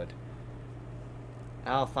self-assured.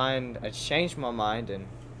 I changed my mind and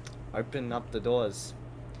open up the doors.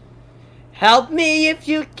 Help me if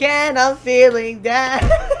you can, I'm feeling down.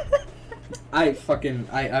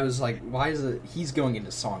 I was like, why is it? He's going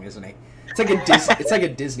into song, isn't he? It's like a it's like a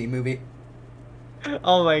Disney movie.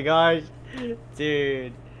 Oh my gosh,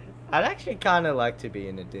 dude. I'd actually kind of like to be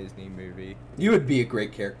in a Disney movie. You would be a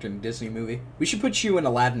great character in a Disney movie. We should put you in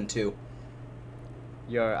Aladdin too.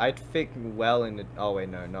 Yo, I'd fit well in the. Oh wait,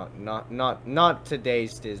 no, not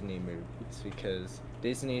today's Disney movies because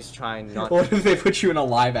Disney's trying not. What if they put you in a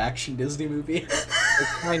live action Disney movie? They're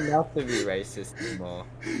trying not to be racist anymore.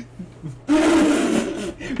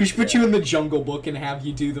 We should put you in the Jungle Book and have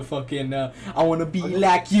you do the fucking. I wanna be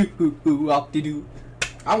like you, up to do.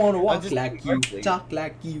 I wanna walk like you, talk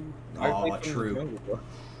like you. Oh, true.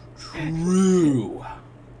 True.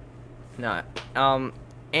 No.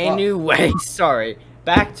 Anyway, sorry.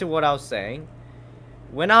 Back to what I was saying.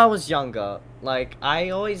 When I was younger, like I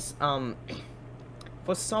always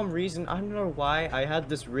for some reason, I don't know why, I had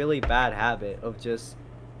this really bad habit of just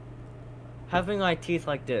having my teeth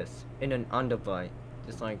like this in an underbite,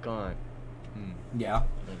 just like going. Yeah.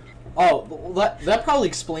 Oh, well, that probably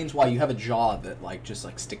explains why you have a jaw that like just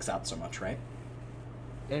like sticks out so much, right?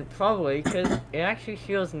 And probably because it actually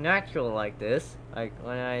feels natural like this, like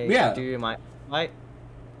when I do my bite.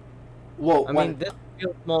 Well, I mean, this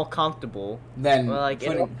feels more comfortable. Then, but like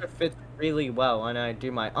it also fits really well when I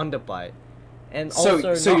do my underbite. And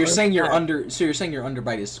also, so you're saying your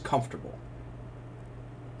underbite is comfortable.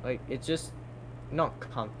 Like it's just not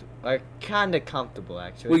comfortable, like kind of comfortable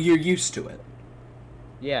actually. Well, you're used to it.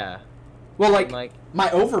 Yeah. Well, like my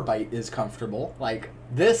overbite is comfortable. Like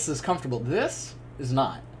this is comfortable. This is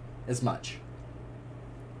not as much.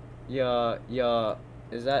 Yeah.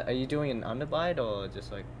 Is that? Are you doing an underbite or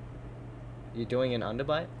just like? You doing an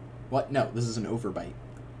underbite? What? No, this is an overbite.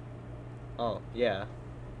 Oh yeah.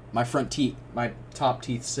 My front teeth, my top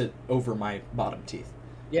teeth sit over my bottom teeth.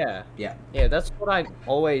 Yeah. Yeah. Yeah, that's what I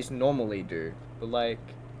always normally do. But like,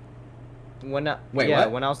 when I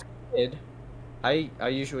when I was a kid, I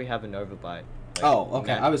usually have an overbite. Like, oh,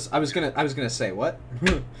 okay. I was gonna say what?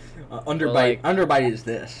 Underbite. Underbite is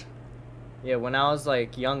this. Yeah, when I was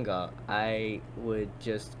like younger, I would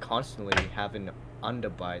just constantly have an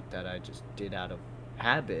underbite that I just did out of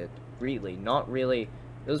habit. Really, not really.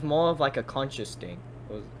 It was more of like a conscious thing.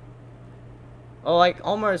 It was, or like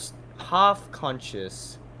almost half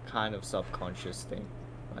conscious, kind of subconscious thing.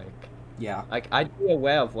 Like yeah, like I'd be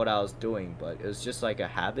aware of what I was doing, but it was just like a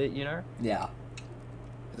habit, you know. Yeah.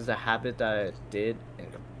 This is a habit that I did, and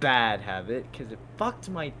a bad habit, because it fucked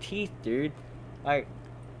my teeth, dude. Like,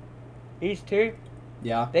 these two,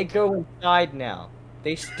 yeah, they go inside now.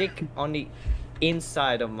 They stick on the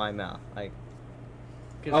inside of my mouth, like.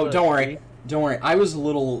 Oh, don't worry, don't worry. I was a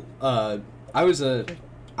little,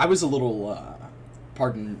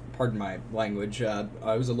 pardon my language.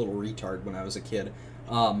 I was a little retard when I was a kid.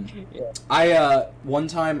 Yeah. One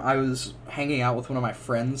time I was hanging out with one of my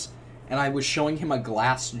friends, and I was showing him a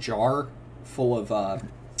glass jar full of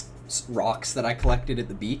rocks that I collected at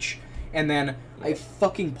the beach, and then I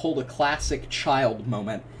fucking pulled a classic child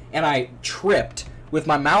moment, and I tripped with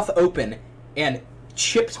my mouth open and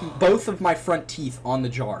chipped both of my front teeth on the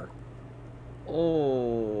jar.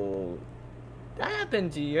 Oh, that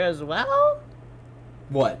happened to you as well?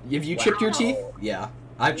 What? Have you chipped your teeth? Yeah,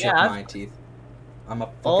 I've chipped my teeth. I'm a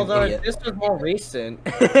fucking idiot. This was more recent.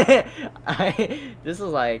 This was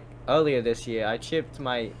like earlier this year. I chipped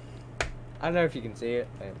my. I don't know if you can see it.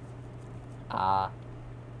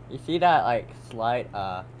 You see that like slight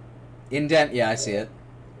indent? Yeah, I see it.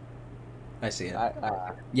 I see it.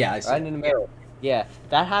 Yeah, I see right it. in the middle. Yeah,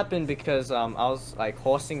 that happened because I was like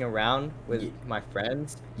horsing around with my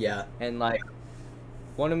friends. Yeah. And like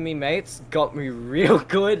one of me mates got me real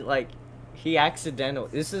good. Like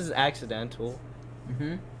this is accidental.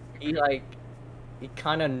 Mm-hmm. He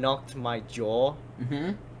kind of knocked my jaw.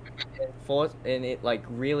 Mm-hmm. And it like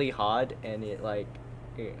really hard, and it like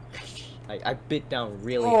I bit down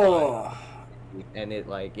really hard, and it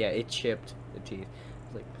like it chipped the teeth.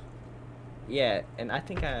 Like and I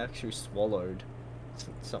think I actually swallowed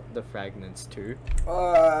some the fragments too.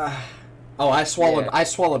 I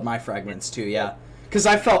swallowed my fragments too. Yeah, because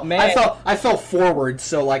I fell forward,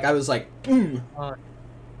 so like I was like.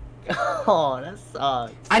 Oh, that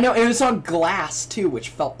sucks. I know, it was on glass too, which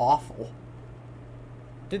felt awful.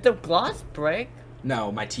 Did the glass break?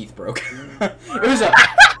 No, my teeth broke. It was a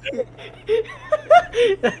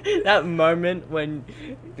that moment when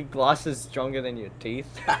the glass is stronger than your teeth.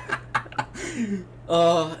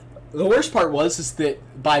 The worst part is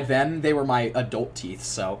that by then they were my adult teeth,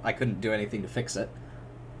 so I couldn't do anything to fix it.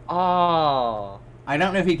 Oh. I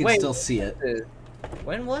don't know if you can still see it.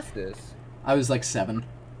 When was this? I was like 7.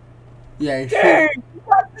 Yeah. Dang, you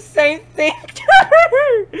got the same thing.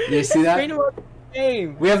 You see that? Pretty much the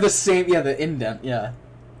same. We have the same. Yeah, the indent. Yeah.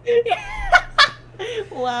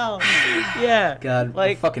 Wow. Yeah. God,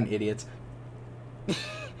 like fucking idiots.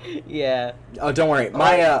 Yeah. Oh, don't worry.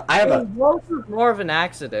 My I have a. Yours was more of an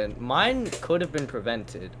accident. Mine could have been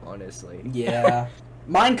prevented, honestly. Yeah.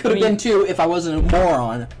 Mine could have been too if I wasn't a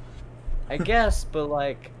moron. I guess, but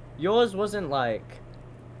like yours wasn't like,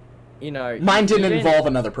 Mine didn't you involve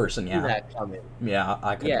another person. see Yeah. that coming. Yeah,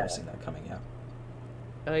 I couldn't have seen that coming. Yeah.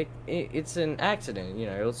 Like it's an accident.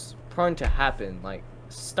 It was prone to happen. Like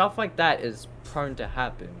stuff like that is prone to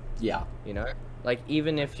happen. Yeah. Like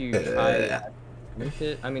even if you try to prevent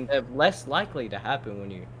it, I mean, they're less likely to happen when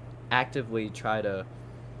you actively try to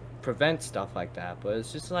prevent stuff like that. But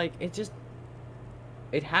it's just like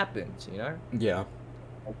it happens. Yeah.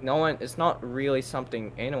 Like no one. It's not really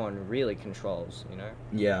something anyone really controls.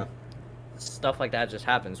 Yeah. Stuff like that just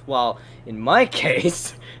happens. Well, in my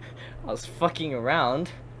case, I was fucking around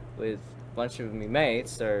with a bunch of me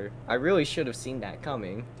mates, so I really should have seen that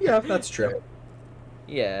coming. Yeah, that's true.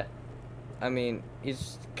 Yeah. I mean,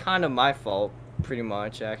 it's kind of my fault, pretty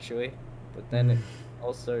much, actually. But then it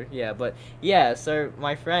also, yeah, but, yeah, so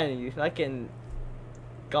my friend, you fucking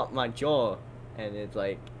got my jaw, and it's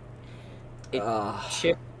like, it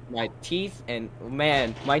chipped my teeth, and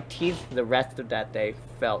man, my teeth the rest of that day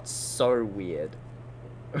felt so weird.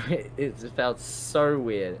 It felt so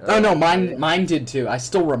weird. Oh no, mine did too. I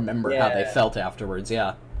still remember how they Yeah. felt afterwards.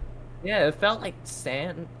 Yeah. Yeah, it felt like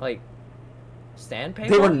sandpaper.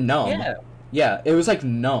 They were numb. Yeah. Yeah, it was like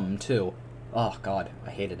numb too. Oh god, I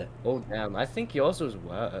hated it. Oh damn, I think yours was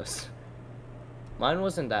worse. Mine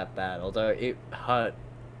wasn't that bad, although it hurt.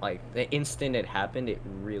 Like the instant it happened, it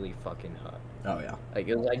really fucking hurt. Oh yeah. Like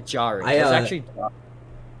it was like jarring. I, It was actually jarring.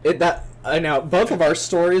 I know both of our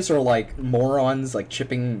stories are like morons like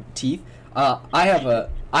chipping teeth. I had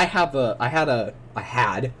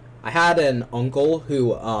an uncle who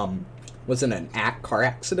was in an car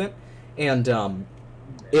accident, and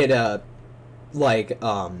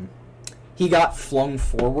he got flung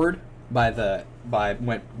forward by the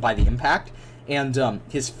impact, and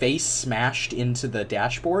his face smashed into the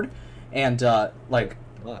dashboard, and all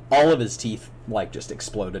of his teeth like just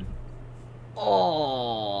exploded.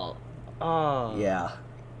 Oh. Yeah.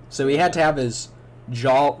 So he had to have his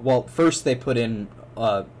jaw. Well, first they put in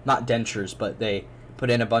not dentures, but they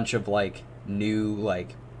put in a bunch of like new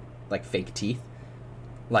like fake teeth.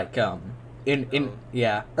 Like yeah.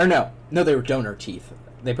 Or no, they were donor teeth.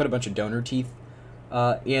 They put a bunch of donor teeth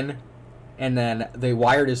in, and then they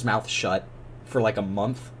wired his mouth shut for like a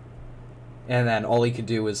month, and then all he could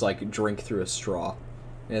do was like drink through a straw.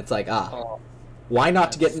 And it's like why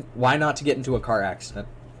not to get into a car accident?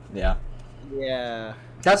 Yeah. Yeah.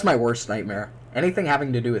 That's my worst nightmare. Anything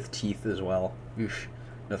having to do with teeth as well. Oosh.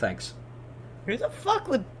 No thanks. Who the fuck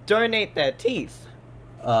would donate their teeth?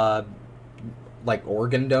 Like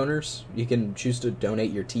organ donors, you can choose to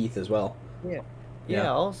donate your teeth as well. Yeah. Yeah.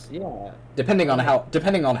 Yeah. Also, yeah. Depending on how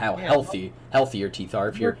Yeah. healthy your teeth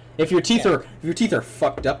are. If your teeth are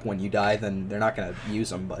fucked up when you die, then they're not gonna use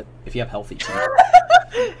them. But if you have healthy teeth,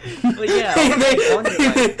 But yeah.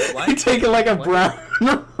 they take like a brown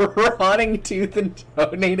rotting tooth and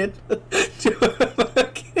donate it to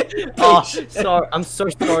Oh, sorry. I'm so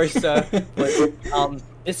sorry, sir. But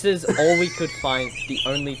this is all we could find. The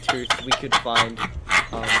only tooth we could find.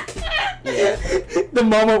 Yeah. The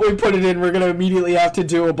moment we put it in, we're gonna immediately have to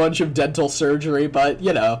do a bunch of dental surgery. But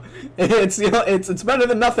it's better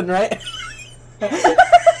than nothing, right?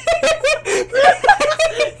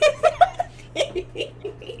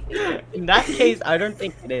 In that case, I don't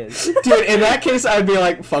think it is. Dude, in that case, I'd be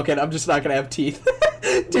like, fuck it, I'm just not gonna have teeth.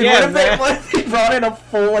 Dude, Yeah, what if they brought in a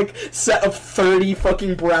full, like, set of 30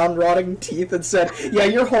 fucking brown rotting teeth and said, yeah,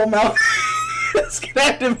 your whole mouth is gonna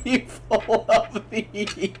have to be full of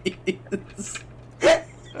these.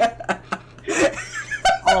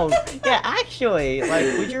 Oh, yeah, actually,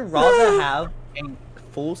 like, would you rather have a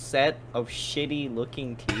full set of shitty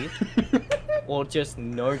looking teeth or just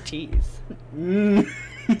no teeth?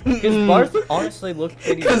 Because both honestly look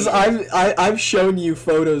pretty. Because weird. I've shown you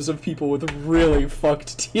photos of people with really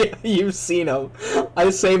fucked teeth. You've seen them.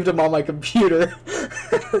 I saved them on my computer.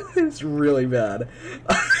 It's really bad.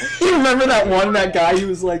 You remember that guy who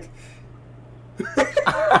was like...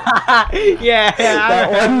 Yeah,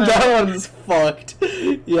 that one's fucked.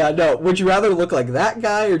 Yeah, no. Would you rather look like that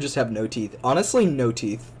guy or just have no teeth? Honestly, no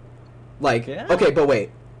teeth. Like, Yeah. okay, but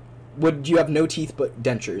wait. Would you have no teeth but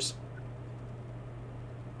dentures?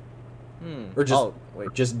 Or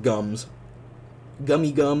just gums?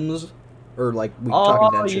 Gummy gums? Or like we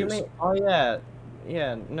talking dentures? You mean? Oh yeah,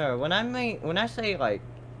 yeah. No, when I say like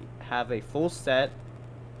have a full set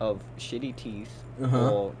of shitty teeth Uh-huh.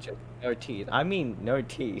 or just no teeth. I mean, no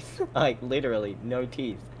teeth. Like literally no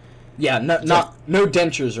teeth. Yeah, no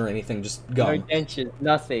dentures or anything, just No gum. dentures,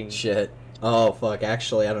 nothing. Shit. Oh fuck.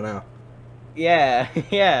 Actually, I don't know. Yeah,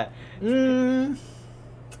 yeah.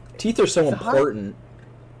 Teeth are so It's hard. important.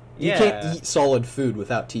 You Yeah. can't eat solid food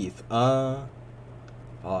without teeth. Fuck.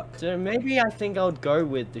 So maybe I think I would go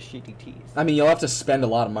with the shitty teeth. I mean, you'll have to spend a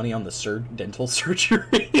lot of money on the dental surgery,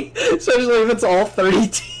 especially if it's all 30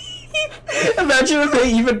 teeth. Imagine if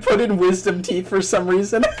they even put in wisdom teeth for some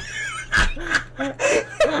reason.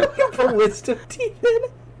 Put wisdom teeth in.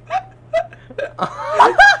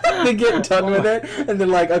 They get done with it, and then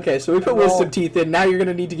like, okay, so we put wisdom teeth in. Now you're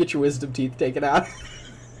gonna need to get your wisdom teeth taken out.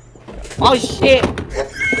 Oh shit!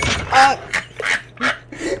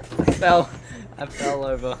 I fell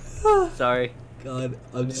over. Sorry. God,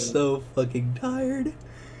 I'm so fucking tired.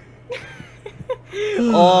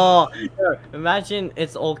 Oh, no, imagine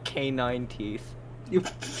it's all canine teeth.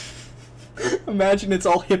 Imagine it's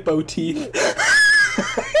all hippo teeth.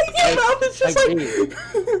 Your mouth is just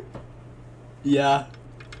like. Yeah.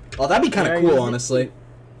 Oh, that'd be kind of cool, honestly.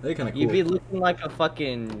 That'd be kind of cool. You'd be looking like a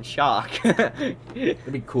fucking shark.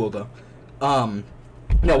 That'd be cool though.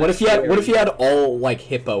 No, what if you had all like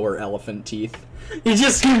hippo or elephant teeth? You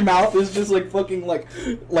just your mouth is just like fucking like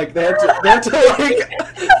they have to like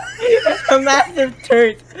A massive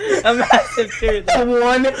tooth. A massive tooth.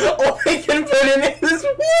 one all they can put in is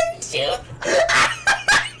one tooth.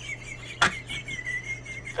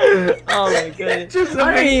 Oh my goodness. Just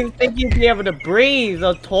I don't even think you'd be able to breathe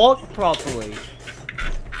or talk properly.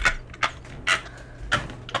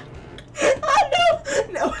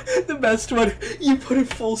 No, the best one. You put a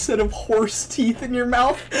full set of horse teeth in your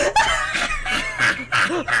mouth.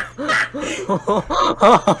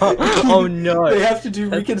 Oh no. They have to do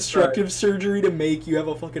That's reconstructive surgery to make you have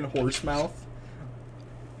a fucking horse mouth.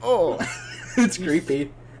 Oh. It's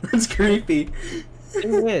creepy. It's creepy.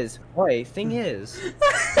 Thing is,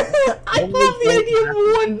 I love the idea of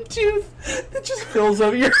one tooth that just fills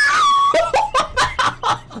up your.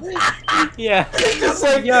 yeah. just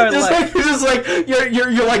like, You're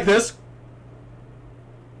you're like this,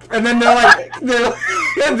 and then they're like, they're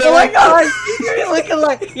Oh my like, god! You're looking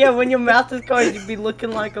like, yeah, when your mouth is closed, you'd be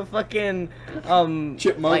looking like a fucking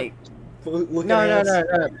chipmunk. like, Looking no.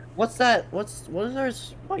 ass. What's that? What are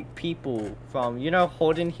those like people from? You know,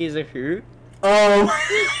 Holden Hears a Who.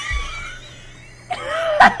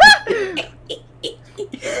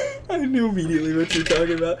 I knew immediately what you're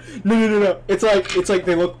talking about. No. It's like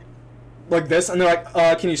they look like this, and they're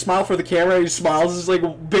like, can you smile for the camera? And he smiles, is like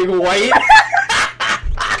big white.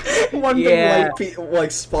 One Yeah. big white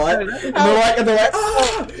like spot, and they're like,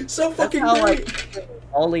 ah, so fucking How great. like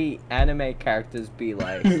all the anime characters be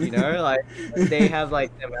like, you know, like they have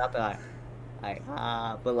like their mouth like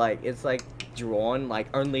but like it's like drawn like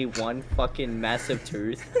only one fucking massive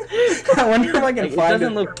tooth. I wonder if I can Like, it find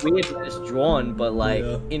doesn't look weird when it's drawn, but like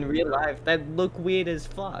Yeah. in real life that look weird as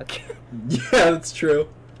fuck. Yeah, that's true.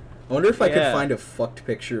 I wonder if I could Yeah. find a fucked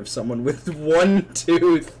picture of someone with one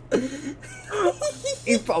tooth.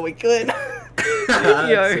 You probably could. That's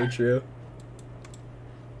Yo. so true.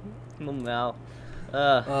 No mouth.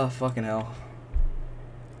 Oh, fucking hell.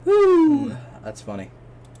 Woo. That's funny.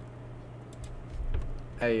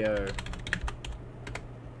 Hey yo.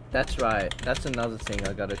 That's right. That's another thing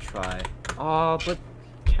I gotta try. Oh, but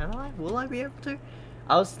can I? Will I be able to?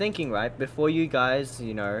 I was thinking, right, before you guys,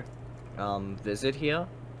 you know, visit here,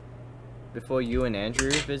 before you and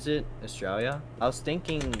Andrew visit Australia, I was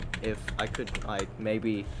thinking if I could, like,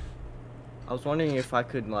 maybe, I was wondering if I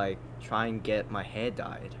could, like, try and get my hair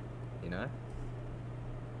dyed, you know?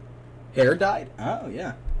 Hair dyed? Oh,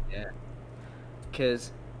 yeah. Yeah.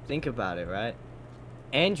 Because, think about it, right?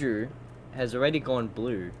 Andrew has already gone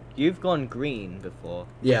blue. You've gone green before.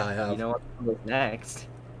 Yeah, I have. You know what color's next?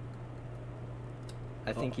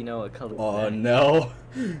 I think you know what color. Oh, no.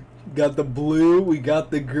 Got the blue, we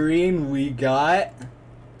got the green, we got...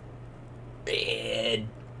 red.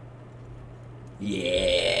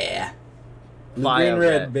 Yeah. Blue, Fire green,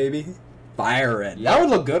 red, red. baby. Fire red. Yeah. That would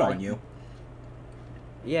look good on you.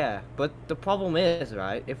 Yeah, but the problem is,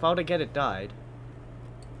 right? If I were to get it dyed,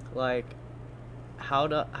 like,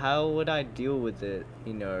 how would I deal with it?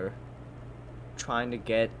 You know, trying to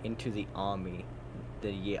get into the army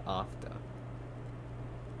the year after.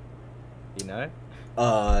 You know?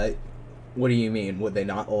 What do you mean? Would they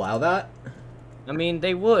not allow that? I mean,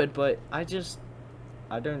 they would, but I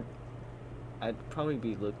don't. I'd probably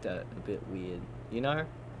be looked at a bit weird. You know?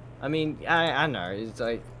 I mean, I know. It's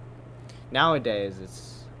like nowadays,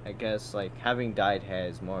 it's I guess like having dyed hair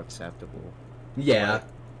is more acceptable. Yeah.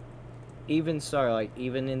 even so, like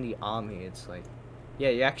even in the army, it's like, yeah,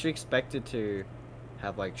 you're actually expected to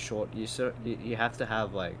have like short. You have to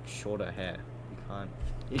have like shorter hair.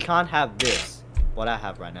 You can't have this. What I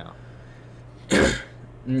have right now.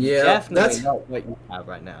 Yeah, Definitely that's not what you have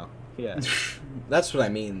right now. Yeah. that's what I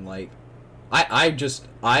mean. Like,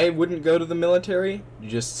 I wouldn't go to the military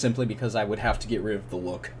just simply because I would have to get rid of the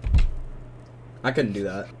look. I couldn't do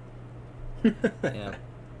that. Yeah.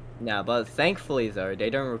 Nah, but thankfully though, they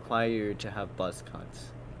don't require you to have buzz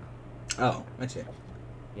cuts. Oh, I see.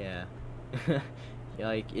 Yeah. Yeah,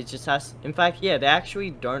 like it just has. In fact, yeah, they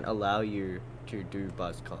actually don't allow you to do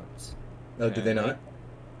buzz cuts. Oh, do they not?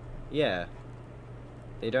 Yeah.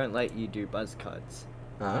 They don't let you do buzz cuts.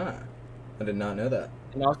 Ah, I did not know that.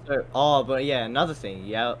 And also, oh, but yeah, another thing,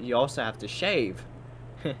 yeah, you also have to shave.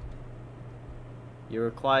 You're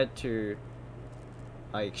required to,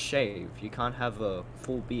 like, shave. You can't have a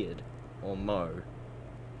full beard or mow.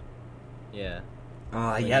 Yeah.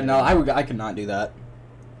 Yeah, no, I could not do that.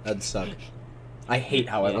 That'd suck. I hate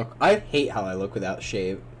how I Yeah. look. I hate how I look without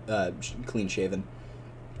clean shaven.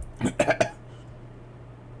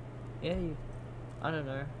 Yeah, I don't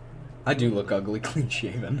know. I do look ugly clean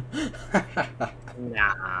shaven.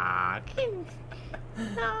 Nah.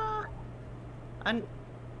 Nah.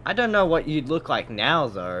 I don't know what you'd look like now,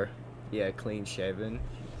 though. Yeah, clean shaven. You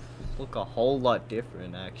look a whole lot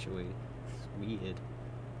different, actually. It's weird.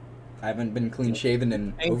 I haven't been clean shaven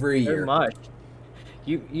in Changed over a year. So much.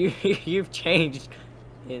 You've changed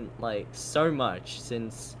in like so much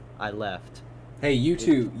since I left. Hey, you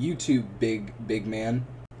two big man.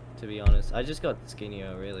 To be honest, I just got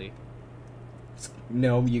skinnier, really.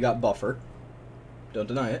 No, you got buffer. Don't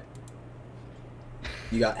deny it.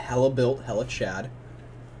 You got hella built, hella Chad.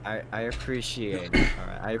 I appreciate it. All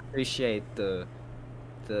right, I appreciate the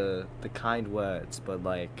kind words, but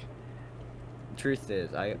like, truth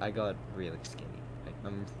is, I got really skinny. Like,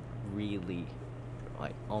 I'm really,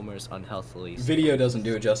 like, almost unhealthily. Video doesn't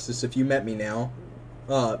do it justice. If you met me now,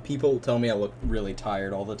 people tell me I look really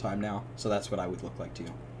tired all the time now, so that's what I would look like to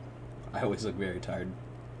you. I always look very tired.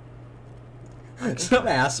 Some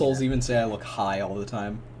assholes even say I look high all the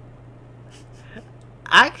time.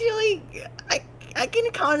 Actually, I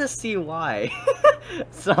can kind of see why.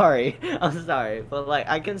 Sorry, I'm sorry, but like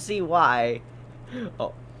I can see why.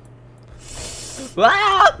 Oh.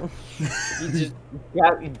 Wow! You just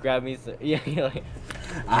grab me. So, yeah, you're like.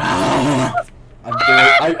 Ah,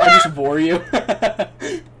 I just bore you.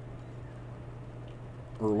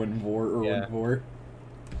 Erwin Yeah. Vor.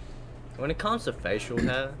 When it comes to facial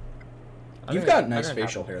hair, You've got nice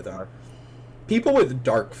facial hair though. People with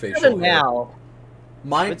dark facial hair. Now,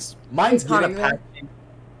 Mine's it's kinda getting there. patchy.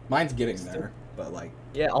 Mine's getting there, but like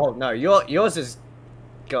Yeah. Oh no, yours is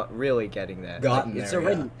really getting there. Gotten It's there,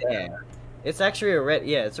 already there. It's actually already.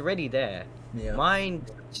 Yeah, it's already there. yeah. Mine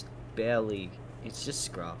just barely. It's just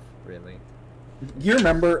scruff, really. You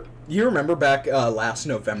remember back last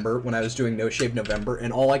November when I was doing No Shave November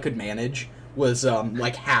and all I could manage was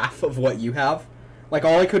like half of what you have. Like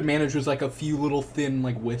all I could manage was like a few little thin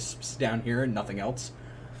like wisps down here and nothing else.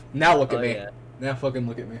 Now look at me. Yeah. Now fucking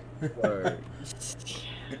look at me. Word.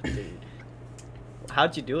 Dude.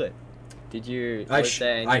 How'd you do it? Did you? I was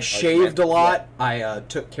there any, I like, shaved a yeah. lot. I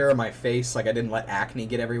took care of my face. Like I didn't let acne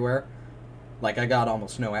get everywhere. Like I got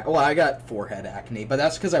almost no. Well, I got forehead acne, but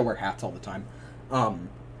that's because I wear hats all the time.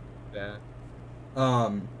 Yeah.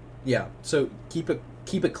 Yeah. So keep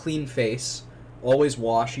a clean face. Always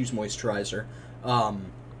wash. Use moisturizer.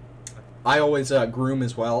 I always groom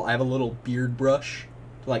as well. I have a little beard brush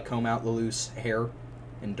to like comb out the loose hair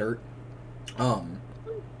and dirt.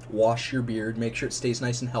 Wash your beard. Make sure it stays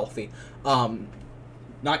nice and healthy.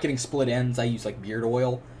 Not getting split ends. I use like beard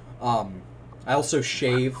oil. I also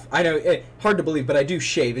shave. I know, hard to believe, but I do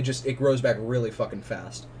shave. It grows back really fucking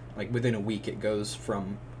fast. Like within a week, it goes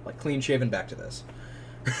from like clean shaven back to this.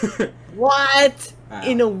 What?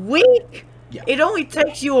 In a week? Yeah. It only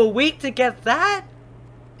takes you a week to get that?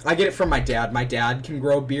 I get it from my dad. My dad can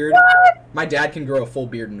grow a beard. What? My dad can grow a full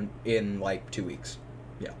beard in like 2 weeks.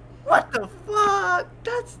 Yeah. What the fuck?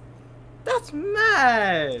 That's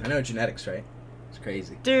mad. I know genetics, right? It's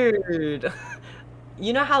crazy. Dude.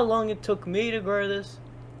 You know how long it took me to grow this?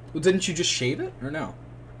 Well, didn't you just shave it or no?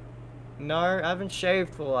 No, I haven't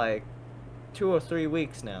shaved for like 2 or 3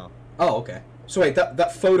 weeks now. Oh, okay. So wait,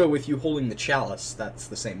 that photo with you holding the chalice, that's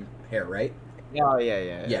the same hair, right? Oh,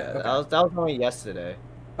 yeah. Okay. That was only yesterday.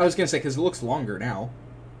 I was gonna say, because it looks longer now.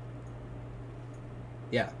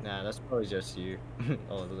 Yeah. Nah, that's probably just you.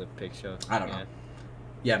 Oh, the picture. I don't know.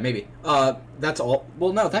 Yeah, maybe. That's all.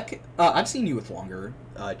 Well, no, I've seen you with longer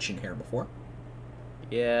chin hair before.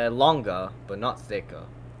 Yeah, longer, but not thicker.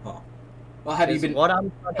 Oh. Well, have you Is been? what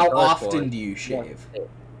I'm trying to How go often for. do you shave?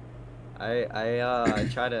 I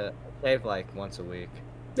try to shave like once a week.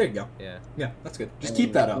 There you go. Yeah. Yeah, that's good. Just And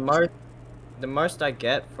keep that up. The most I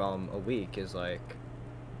get from a week is like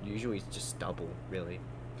usually it's just double, really.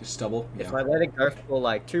 Just stubble. If Yeah. I let it go for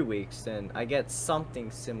like 2 weeks, then I get something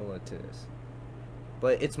similar to this.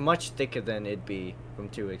 But it's much thicker than it'd be from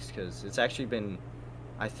 2 weeks because it's actually been,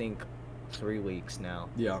 I think, 3 weeks now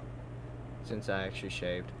Yeah. since I actually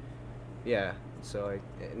shaved. Yeah, so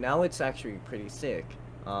now it's actually pretty sick.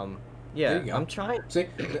 Yeah, There you go. I'm trying. See,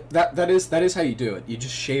 that is how you do it. You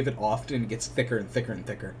just shave it often. It gets thicker and thicker and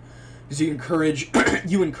thicker. Because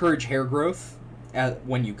you encourage hair growth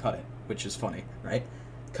when you cut it, which is funny, right?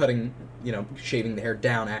 Cutting, shaving the hair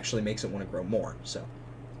down actually makes it want to grow more. So,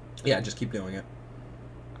 yeah, just keep doing it.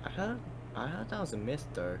 I heard that was a myth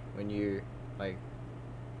though. When you like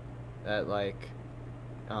that,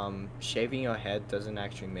 shaving your head doesn't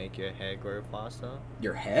actually make your hair grow faster.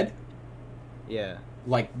 Your head, Yeah.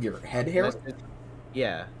 like your head hair.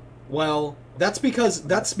 Yeah. Well, that's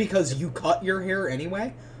because you cut your hair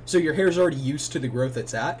anyway, so your hair's already used to the growth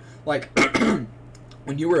it's at. Like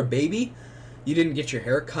when you were a baby, you didn't get your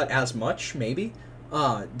hair cut as much, maybe,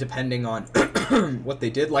 depending on what they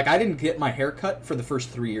did. Like I didn't get my hair cut for the first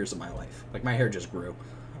 3 years of my life. Like my hair just grew,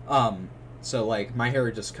 so like my hair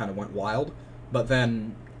just kind of went wild. But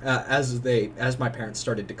then as my parents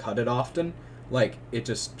started to cut it often, like it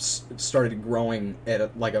just started growing at a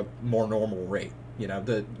more normal rate.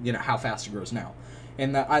 How fast it grows now,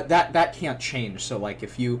 and that can't change. So like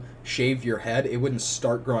if you shave your head, it wouldn't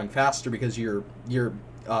start growing faster because your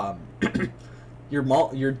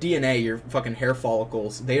DNA, your fucking hair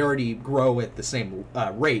follicles, they already grow at the same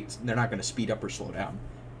rate. They're not going to speed up or slow down,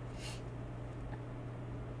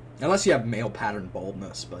 unless you have male pattern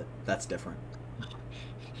baldness, but that's different.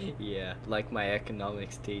 Yeah, like my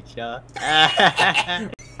economics teacher.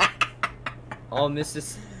 Oh,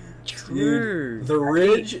 Mrs. True. Dude,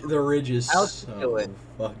 the ridge is How's he so doing?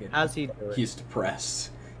 fucking. How's he doing? He's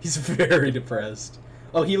depressed. He's very depressed.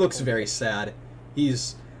 Oh, he looks very sad.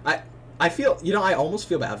 I feel, I almost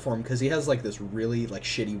feel bad for him because he has like this really like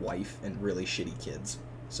shitty wife and really shitty kids.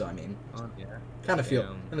 So I mean, Oh yeah. kind of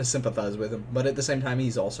Damn. sympathize with him, but at the same time,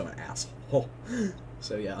 he's also an asshole.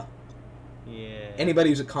 So yeah, Yeah. anybody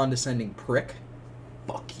who's a condescending prick,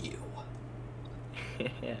 fuck you.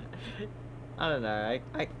 Yeah. I don't know.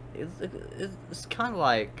 It's kind of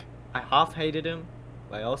like I half hated him,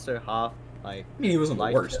 but I also half like. I mean, he wasn't the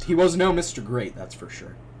liked worst. him. He was no Mr. Great, that's for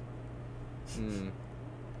sure.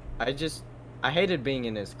 I hated being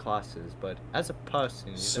in his classes, but as a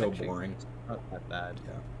person, he's So actually boring. not that bad.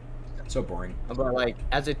 So boring. But like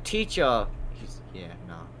as a teacher, I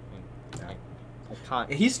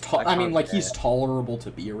can't. He's I I mean, can't like say he's it. tolerable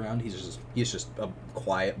to be around. He's just a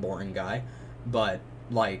quiet, boring guy. But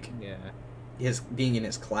like Yeah. his being in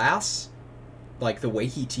his class, like the way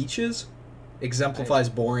he teaches, exemplifies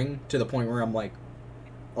boring to the point where I'm like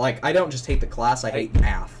I don't just hate the class, I hate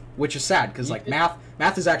math, which is sad because like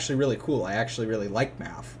math is actually really cool. I actually really like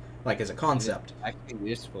math, like as a concept. It's actually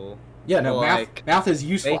useful. Yeah, no, Well, math is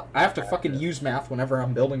useful. basic I have to math fucking is- use math whenever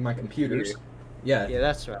I'm building my computers. Yeah, Yeah,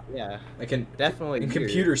 that's right. Yeah, I can definitely. in you.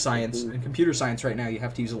 computer science. In computer science, right now, you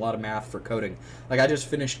have to use a lot of math for coding. Like I just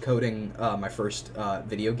finished coding my first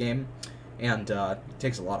video game, and it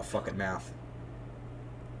takes a lot of fucking math.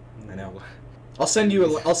 I know. I'll send you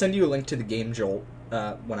a link to the game Jolt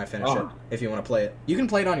when I finish it Oh. if you want to play it. You can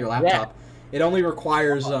play it on your laptop. It only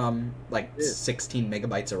requires like Yeah. 16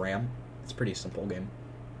 megabytes of RAM. It's a pretty simple game.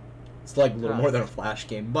 It's like a little Huh. more than a Flash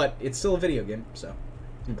game, but it's still a video game, so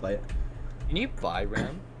you can play it. Can you buy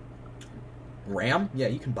RAM? RAM? Yeah,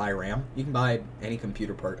 you can buy RAM. You can buy any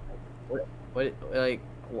computer part. What like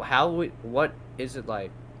what is it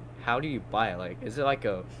like? How do you buy it? Like, is it like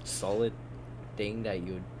a solid thing that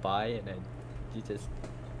you would buy and then you just?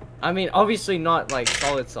 I mean, obviously not like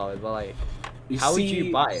solid, but like, how would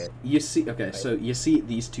you buy it? You see, okay, so you see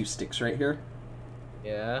these two sticks right here?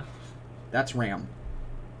 Yeah. That's RAM.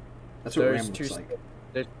 That's what RAM There's looks two. like.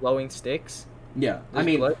 There's glowing sticks. Yeah, I There's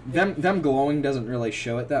mean, blood- them glowing doesn't really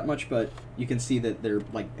show it that much, but you can see that they're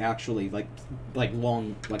like actually like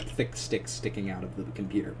long, like thick sticks sticking out of the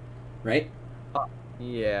computer, right?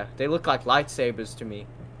 Yeah, they look like lightsabers to me.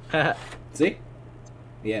 See?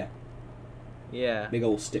 Yeah, Yeah. big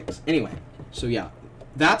old sticks. Anyway, so yeah,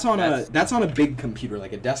 that's on a big computer,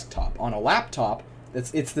 like a desktop. On a laptop,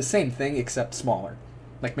 it's the same thing except smaller,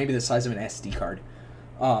 like maybe the size of an SD card.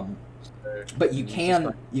 But you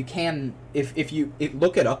can if you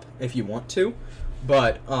look it up if you want to,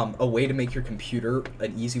 but a way to make your computer,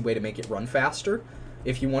 an easy way to make it run faster,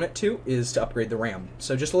 if you want it to, is to upgrade the RAM.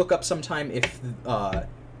 So just look up sometime if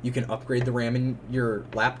you can upgrade the RAM in your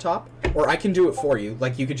laptop, or I can do it for you.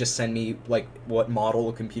 Like, you could just send me, like, what model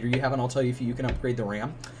of computer you have, and I'll tell you if you can upgrade the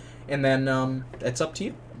RAM. And then, it's up to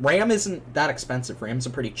you. RAM isn't that expensive. RAM's a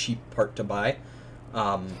pretty cheap part to buy.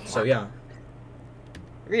 So yeah.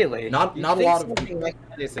 Really? Not You a think lot of something like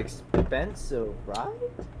that is expensive, right?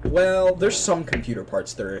 Well, there's some computer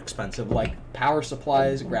parts that are expensive, like power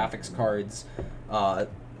supplies, graphics cards,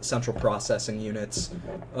 central processing units.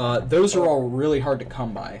 Those are all really hard to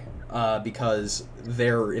come by because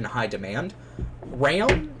they're in high demand.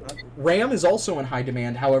 RAM is also in high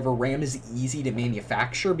demand. However, RAM is easy to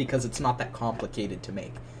manufacture because it's not that complicated to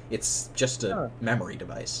make. It's just a memory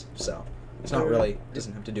device, so it's not really,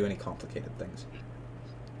 doesn't have to do any complicated things.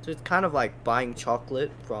 So it's kind of like buying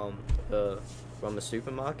chocolate from a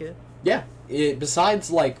supermarket. Yeah. Besides,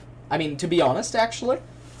 like, I mean, to be honest, actually,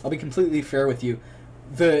 I'll be completely fair with you.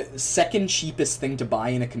 The second cheapest thing to buy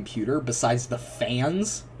in a computer, besides the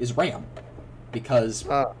fans, is RAM, because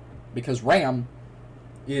RAM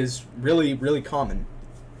is really, really common.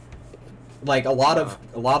 Like, a lot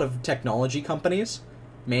of technology companies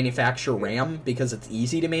manufacture RAM because it's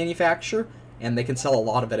easy to manufacture, and they can sell a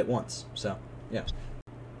lot of it at once. So, yeah.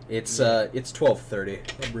 It's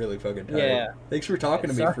 12:30. I'm really fucking tired. Yeah. Thanks for talking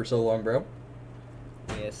to me for so long, bro.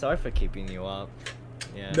 Yeah, sorry for keeping you up.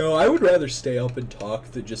 Yeah. No, I would rather stay up and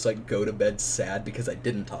talk than just, like, go to bed sad because I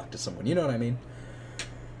didn't talk to someone. You know what I mean?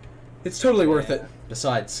 It's totally worth it.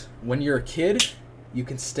 Besides, when you're a kid, you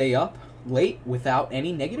can stay up late without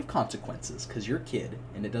any negative consequences because you're a kid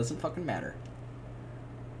and it doesn't fucking matter.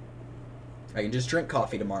 I can just drink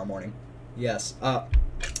coffee tomorrow morning. Yes.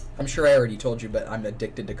 I'm sure I already told you, but I'm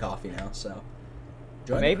addicted to coffee now, so.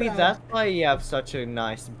 Maybe that's why you have such a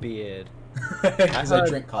nice beard. Because I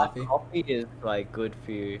drink coffee. Coffee is, like, good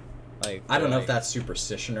for you. Like, I don't know if that's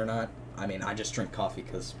superstition or not. I mean, I just drink coffee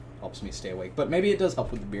because it helps me stay awake. But maybe it does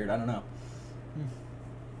help with the beard. I don't know.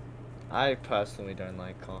 I personally don't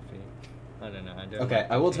like coffee. I don't know. Okay,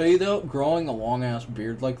 I will tell you, though, growing a long-ass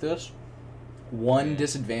beard like this, one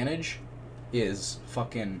disadvantage is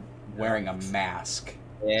fucking wearing a mask.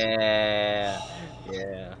 Yeah.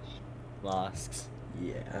 Yeah. Masks.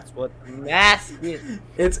 Yeah. That's what mask is.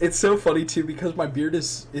 It's so funny too because my beard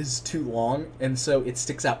is too long and so it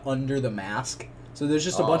sticks out under the mask. So there's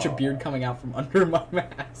just a bunch of beard coming out from under my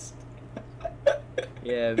mask.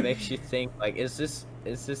 Yeah, it makes you think like, is this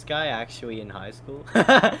guy actually in high school?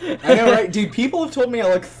 I know, right? Dude, people have told me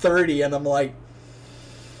I look 30 and I'm like,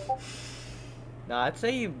 nah, I'd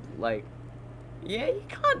say you like, yeah, you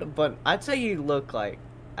kind of, but I'd say you look like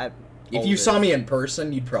at. If you saw me in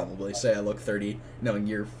person, you'd probably say I look 30, knowing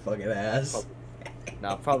your fucking ass.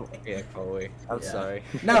 No, probably. Yeah, probably. I'm sorry.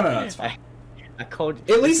 No, it's fine. I called.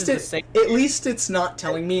 At least it's not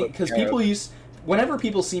telling me because whenever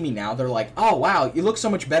people see me now, they're like, "Oh wow, you look so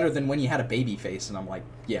much better than when you had a baby face," and I'm like,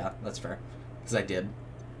 "Yeah, that's fair," because I did.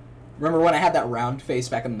 Remember when I had that round face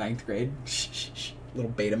back in the 9th grade?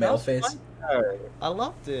 Little beta male face. Fun. I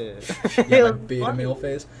loved it. Yeah, my beta male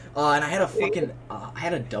face. And I had a fucking, I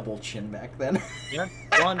had a double chin back then. You had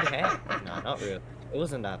blonde hair? No, not really. It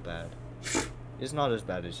wasn't that bad. It's not as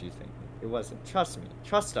bad as you think. It wasn't. Trust me.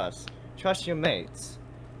 Trust us. Trust your mates.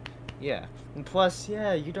 Yeah. And plus,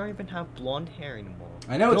 yeah, you don't even have blonde hair anymore.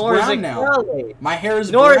 I know, it's brown now. Curly. My hair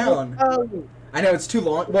is Nor brown. I know, it's too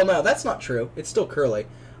long. Well, no, that's not true. It's still curly.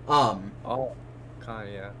 Oh, kinda,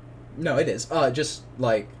 yeah. No, it is. Just,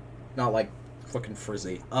 like, not, like, fucking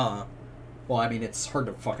frizzy. Well, I mean, it's hard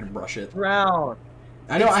to fucking brush it. Brown.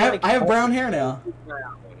 I know, I have brown hair now.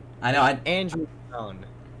 Brown. I know, Andrew Brown.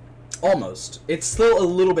 Almost. It's still a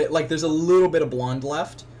little bit, like, there's a little bit of blonde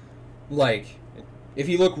left. Like, if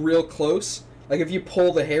you look real close, like, if you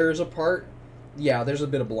pull the hairs apart, yeah, there's a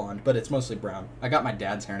bit of blonde, but it's mostly brown. I got my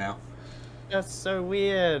dad's hair now. That's so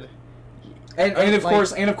weird. And of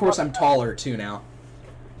course, I'm taller, too, now.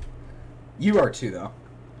 You are, too, though.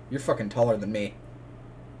 You're fucking taller than me.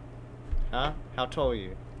 Huh? How tall are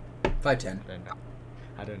you? 5'10".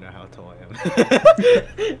 I don't know how tall I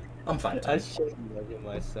am. I'm 5'10". I shouldn't look at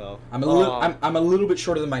myself. I'm a little bit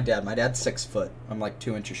shorter than my dad. My dad's 6 foot. I'm like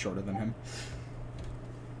 2 inches shorter than him.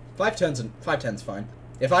 5'10's fine.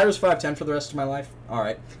 If I was 5'10 for the rest of my life, all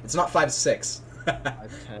right. It's not 5'6".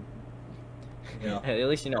 5'10". Yeah. At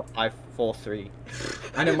least you know 5'4'3".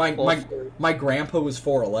 I know my grandpa was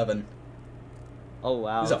 4'11". Oh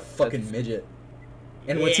wow. He's a fucking midget.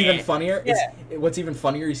 And what's even funnier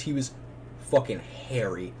is he was fucking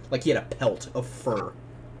hairy. Like he had a pelt of fur.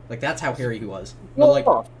 Like that's how hairy he was. But like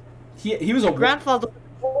he was a grandfather.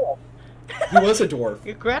 He was a dwarf.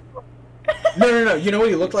 Your grandfather. No. You know what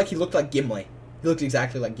he looked like? He looked like Gimli. He looked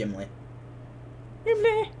exactly like Gimli.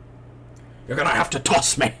 Gimli. You're gonna have to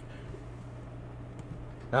toss me.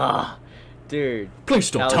 Ah, dude. Please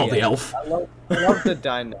don't tell the elf. I love the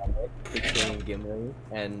dynamic between Gimli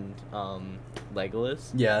and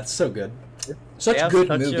Legolas. Yeah, it's so good. They Such have good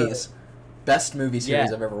such movies. Best movie series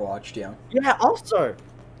Yeah. I've ever watched, yeah. Yeah, also.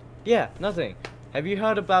 Yeah, nothing. Have you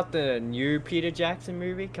heard about the new Peter Jackson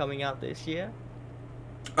movie coming out this year?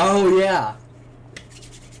 Oh, yeah.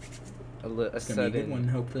 A It's gonna be a good sudden. one,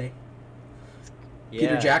 hopefully. Yeah.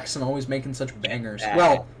 Peter Jackson always making such bangers. Yeah.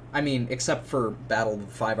 Well, I mean, except for Battle of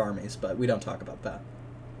the Five Armies, but we don't talk about that.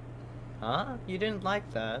 Huh? You didn't like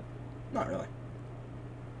that? Not really.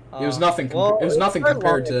 It was nothing. Well, it was nothing so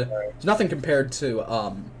compared long to. ago. It was nothing compared to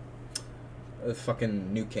the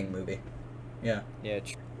fucking New King movie. Yeah, Yeah,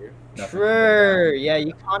 true. Nothing True. Yeah,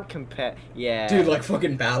 you can't compare. Yeah. dude, like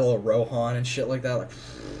fucking Battle of Rohan and shit like that. Like,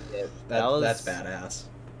 Yeah, that's badass.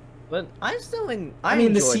 But I still I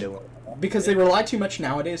mean, enjoyed it. Because they rely too much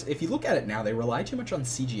nowadays. If you look at it now, they rely too much on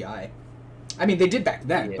CGI. I mean, they did back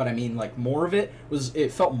then, Yeah. but I mean, like more of it was.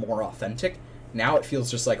 It felt more authentic. Now it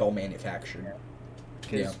feels just like all manufactured.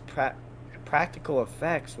 Because practical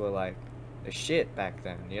effects were like the shit back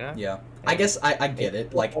then, you know? Yeah, I guess I get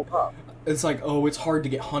it. Like, it's like, oh, it's hard to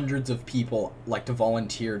get hundreds of people like to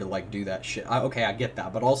volunteer to like do that shit. Okay, I get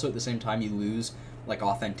that, but also at the same time, you lose like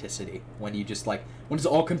authenticity when you just like when it's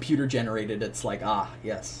all computer generated. It's like,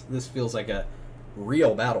 yes, this feels like a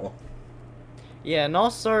real battle. Yeah, and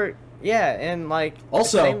also, yeah, and like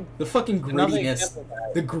Also, the fucking another grittiness, example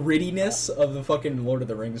of the grittiness of the fucking Lord of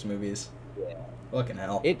the Rings movies. Yeah. Fucking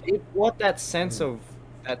hell. it brought that sense of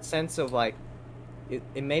like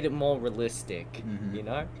it made it more realistic, Mhm. you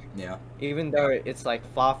know? Yeah. Even though it's like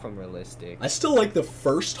far from realistic. I still like the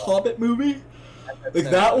first Hobbit movie. Like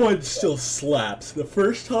that one still slaps. The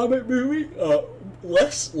first Hobbit movie,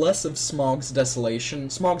 less of Smaug's Desolation.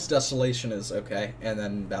 Smaug's Desolation is okay, and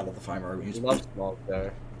then Battle of the Five Armies. I love Smaug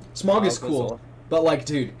though. Smaug is was cool, awesome. but like,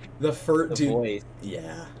 dude, the first The dude. voice.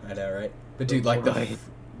 Yeah, I know, right? But dude, The like voice.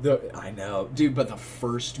 I know, dude, but the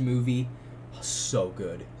first movie was so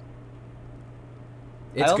good.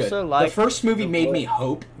 It's I good. also The like first movie the made me voice.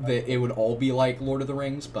 hope that it would all be like Lord of the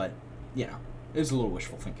Rings, but you know, it was a little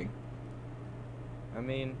wishful thinking. I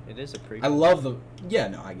mean, it is a prequel. I love the yeah,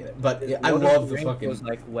 no, I get it, but I Lord of love the Rings fucking. was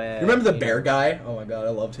like where, Remember the you bear know- guy? Oh my god, I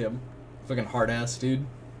loved him. Fucking hard ass dude.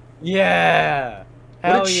 Yeah.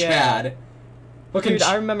 Hell What a yeah. Chad. Fucking Dude,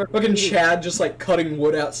 I remember fucking reading- Chad just like cutting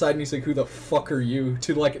wood outside, and he's like, "Who the fuck are you?"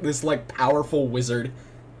 To like this like powerful wizard.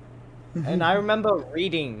 And I remember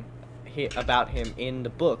reading about him in the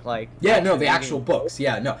book, like Yeah, no, the reading actual the books.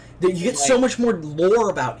 Yeah, no, you get so Like- much more lore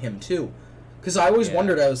about him too. Because I always Yeah.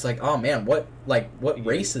 wondered, I was like, oh man, what Dude,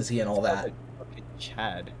 race is he and all that? Fucking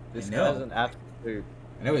Chad. This know. guy's an absolute.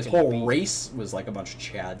 I know his fucking whole beast. race was like a bunch of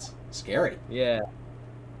Chads. Scary. Yeah.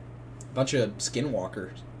 Bunch of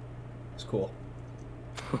skinwalkers. It's cool.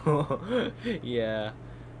 Yeah.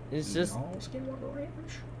 It's just No, Skinwalker Ranch.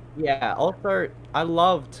 yeah. Also, I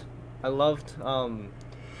loved,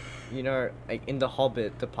 you know, like in The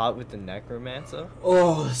Hobbit, the part with the necromancer.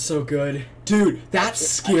 Oh, so good, dude. That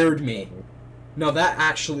scared me. No, that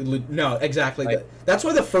actually no, exactly. Like- That's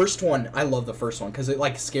why the first one. I love the first one because it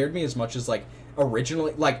like scared me as much as like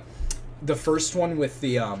originally like the first one with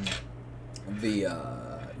the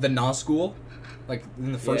Nazgul. Like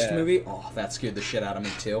in the first Yeah. movie, that scared the shit out of me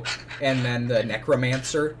too. And then the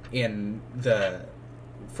Necromancer in the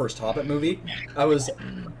first Hobbit movie, I was.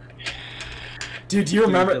 Dude, do you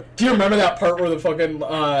remember that part where the fucking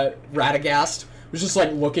Radagast was just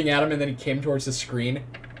like looking at him and then he came towards the screen?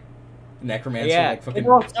 Necromancer Yeah. like fucking.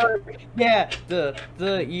 And also, yeah. The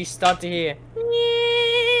you start to hear.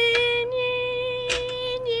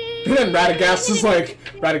 And then Radagast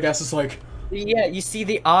is like. Yeah, you see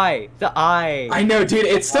the eye. The eye. I know, dude.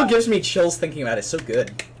 It still gives me chills thinking about it. It's so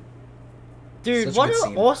good. Dude, Such a what good an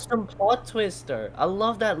scene. awesome plot twister. I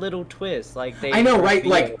love that little twist. Like they I know, right?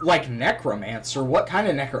 reveal- Like Necromancer. What kind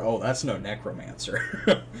of Oh, that's no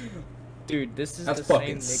Necromancer. dude, this is That's the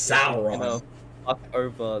fucking same nigga who's Sauron. gonna fuck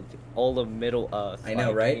over all of Middle Earth. I know,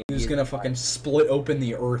 like, right? Who's he's- gonna fucking split open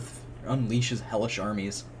the earth, unleash his hellish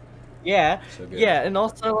armies? Yeah, So good. yeah, and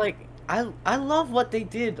also like I love what they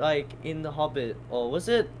did like in The Hobbit, or was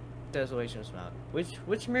it Desolation's Mount?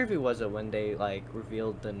 Which movie was it when they like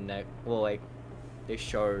revealed the like they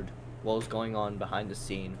showed what was going on behind the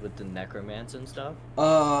scenes with the necromancer and stuff?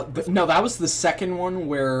 But no, that was the second one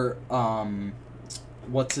where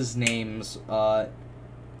what's his name's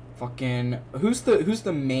fucking who's the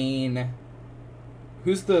main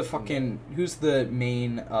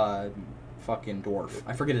fucking dwarf?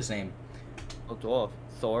 I forget his name. Oh, dwarf.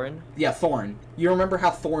 Thorin? Yeah, Thorin. You remember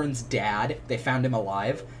how Thorin's dad, they found him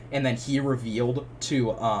alive, and then he revealed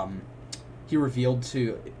to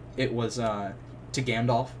it was to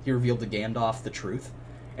Gandalf. He revealed to Gandalf the truth,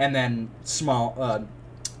 and then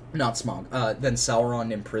then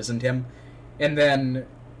Sauron imprisoned him, and then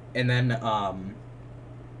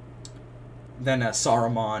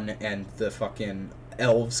Saruman and the fucking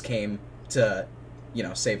elves came to,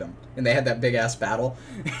 save him, and they had that big ass battle.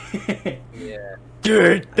 Yeah,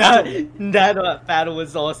 dude, that battle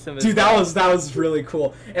was awesome. Dude, that was really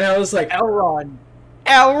cool, and I was like, Elrond.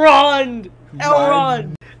 I love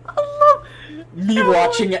me Elrond.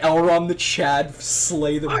 watching Elrond the Chad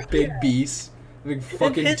slay the big beast, the big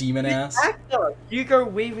fucking demon ass. Actor, Hugo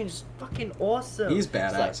Weaving's fucking awesome. He's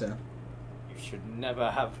badass. Like, Yeah. you should never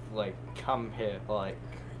have come here,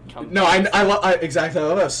 come. No, I exactly. I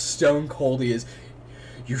love how stone cold he is.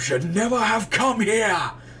 You should never have come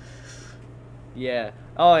here. Yeah.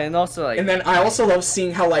 Oh, and also And then I also love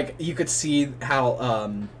seeing how you could see how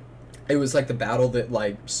it was the battle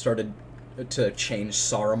that started to change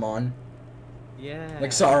Saruman. Yeah.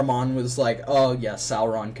 Saruman was like, oh yeah,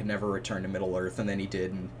 Sauron could never return to Middle Earth, and then he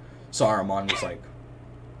did, and Saruman was like,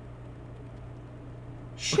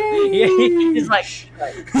 yeah, he's like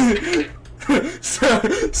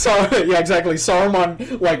yeah, exactly.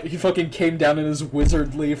 Saruman, he fucking came down in his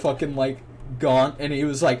wizardly fucking gaunt, and he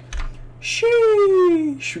was like,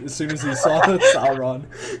 sheesh, as soon as he saw Sauron.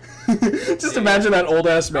 Just imagine that old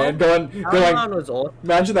ass man going. Sauron was awesome.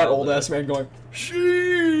 Imagine that old ass man going,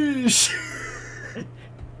 sheesh.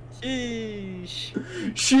 Sheesh.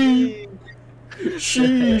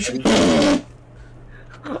 Sheesh.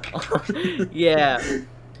 Yeah.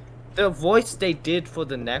 The voice they did for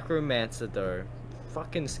the necromancer though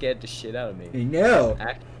fucking scared the shit out of me. I know.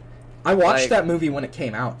 I watched like- that movie when it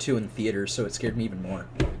came out too in theaters, so it scared me even more.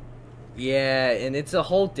 Yeah, and it's a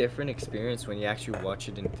whole different experience when you actually watch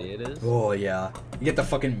it in theaters. Oh yeah, you get the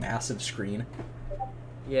fucking massive screen.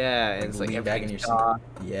 Yeah, and it's like lean back in your everything's seat. dark.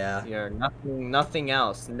 Yeah, Yeah, nothing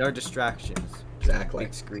else, no distractions. exactly.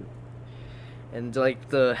 Big screen. And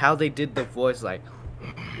how they did the voice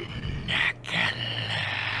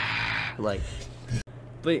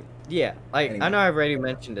but yeah, Anyway. I know I've already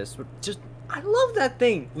mentioned this, but I love that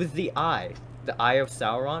thing with the eye of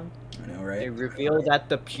Sauron. I know, They right? reveal that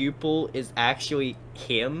the pupil is actually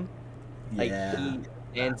him. Yeah. He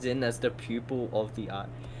stands in as the pupil of the eye.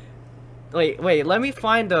 Wait, let me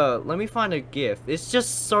find a gif. It's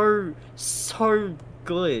just so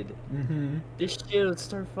good. Mm-hmm. This shit is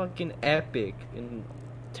so fucking epic and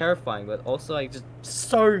terrifying, but also just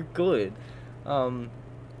so good. Oh.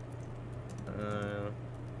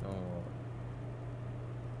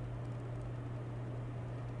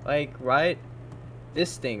 Right?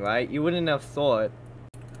 This thing, right? You wouldn't have thought.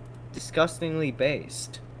 Disgustingly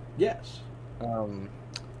based. Yes.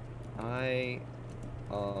 Eye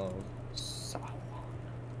of Sauron.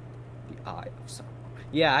 The Eye of Sauron.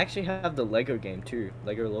 Yeah, I actually have the Lego game too.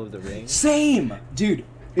 Lego Lord of the Rings. Same, dude.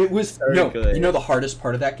 It was Good. You know the hardest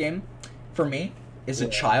part of that game, for me, as a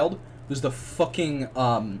Yeah. child, was the fucking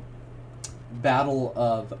battle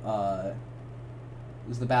of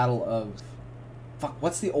fuck.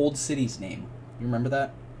 What's the old city's name? You remember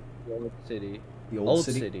that? Old City. The Old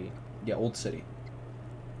City. Yeah, Old City.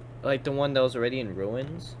 Like the one that was already in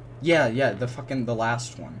ruins? Yeah, the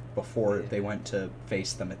last one before they went to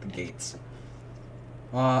face them at the gates.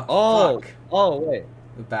 Oh! Fuck. Oh, wait.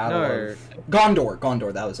 The battle No. of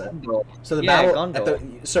Gondor, that was it. So the Yeah, battle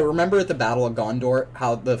Gondor. so remember at the Battle of Gondor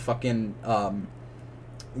how the fucking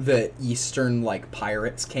the eastern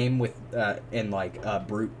pirates came with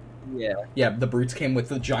brute. Yeah. Yeah, the brutes came with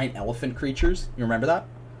the giant elephant creatures. You remember that?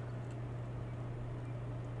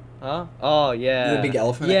 Huh? Oh, yeah. The big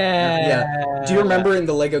elephant. Yeah. Yeah. Do you remember in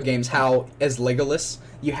the Lego games how as Legolas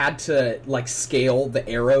you had to scale the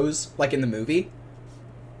arrows in the movie?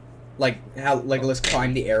 How Legolas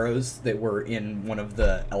climbed the arrows that were in one of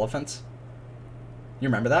the elephants? You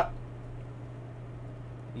remember that?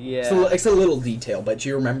 Yeah. It's a little detail, but do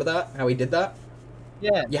you remember that? How he did that?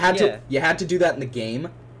 Yeah. You had to do that in the game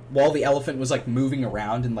while the elephant was moving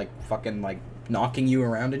around and fucking knocking you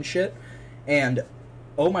around and shit. And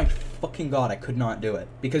oh my fucking god, I could not do it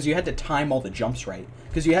because you had to time all the jumps right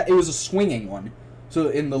because it was a swinging one. So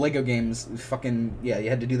in the Lego games, you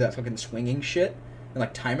had to do that fucking swinging shit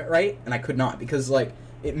and time it right, and I could not because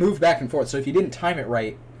it moved back and forth. So if you didn't time it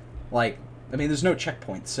right, there's no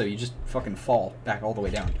checkpoints, so you just fucking fall back all the way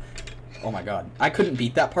down. Oh my god, I couldn't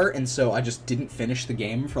beat that part, and so I just didn't finish the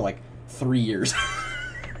game for 3 years.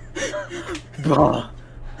 I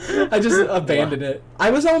just abandoned it.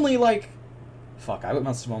 I was only fuck, I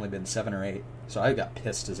must have only been 7 or 8. So I got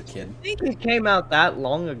pissed as a kid. I think it came out that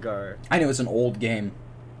long ago. I know it's an old game.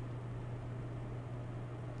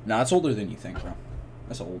 No, it's older than you think, bro.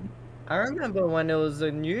 That's old. I remember when it was a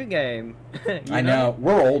new game. I know.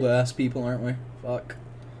 We're old ass people, aren't we? Fuck.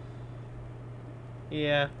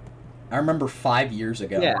 Yeah. I remember 5 years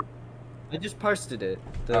ago. Yeah. I just posted it.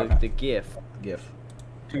 Okay. The GIF. GIF.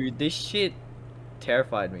 Dude, this shit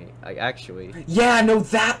terrified me. Like, actually. Yeah, I know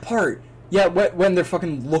that part. Yeah, when they're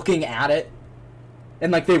fucking looking at it,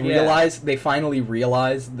 and like they finally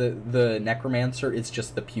realize the necromancer is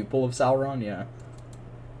just the pupil of Sauron. Yeah.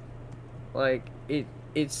 Like,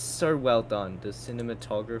 it's so well done. The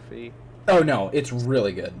cinematography. Oh no, it's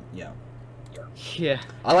really good. Yeah. Yeah.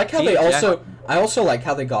 I like how Gene they also. Jackman. I also like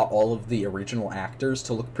how they got all of the original actors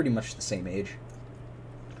to look pretty much the same age.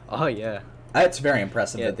 Oh yeah. It's very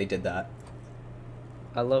impressive Yeah. that they did that.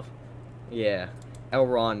 I love. Yeah.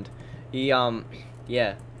 Elrond. He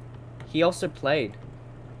yeah. He also played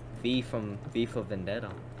V for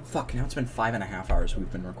Vendetta. Fuck, now it's been 5.5 hours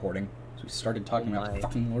we've been recording. So we started talking Oh about my.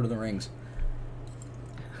 fucking Lord of the Rings.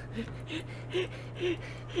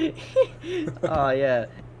 Oh yeah.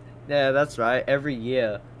 Yeah, that's right. Every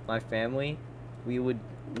year, my family, we would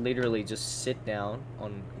literally just sit down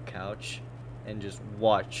on the couch and just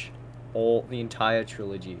watch the entire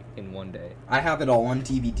trilogy in one day. I have it all on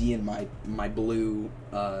DVD in my blue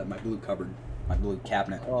cupboard, my blue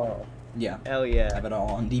cabinet. Oh, Yeah, hell I yeah. have it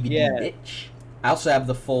all on DVD, Yeah. bitch. I also have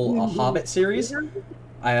the full Hobbit series.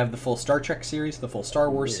 I have the full Star Trek series, the full Star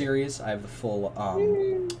Wars series. I have the full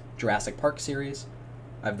Jurassic Park series.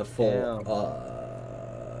 I have the full Damn.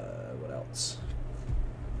 what else?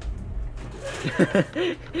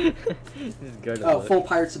 Just go to Oh, look. full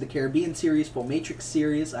Pirates of the Caribbean series, full Matrix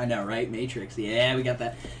series. I know, right? Matrix. Yeah, we got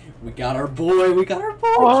that. We got our boy. We got our boy.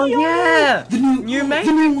 Oh, Keanu. yeah! The new New the Matrix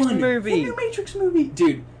new one. movie. The new Matrix movie,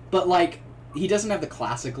 dude. But like, he doesn't have the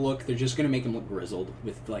classic look. They're just gonna make him look grizzled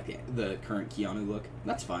with like the current Keanu look.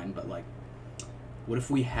 That's fine. But like, what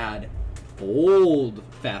if we had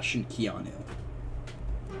old-fashioned Keanu?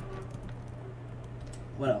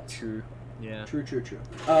 What else? True. Yeah. True.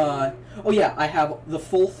 Oh yeah, I have the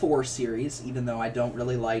full Thor series, even though I don't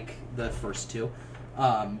really like the first two.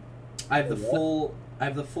 I have the full. I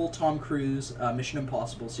have the full Tom Cruise Mission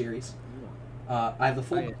Impossible series. I have the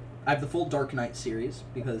full. Oh, yeah. I have the full Dark Knight series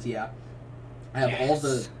because yeah, I have all the.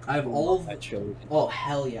 Yes. I have all of. That trilogy. Oh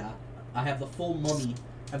hell yeah! I have the full Mummy.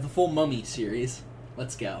 I have the full Mummy series.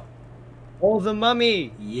 Let's go. Oh, the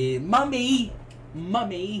mummy! Yeah, Mummy.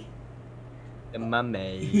 Mummy. The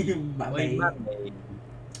mummy. Mummy. Mummy.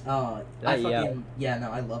 I Yeah. fucking no,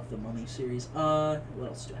 I love the Mummy series. What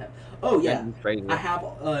else do I have? Oh yeah, Brendan Fraser. I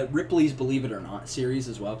have Ripley's Believe It or Not series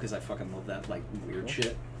as well because I fucking love that like weird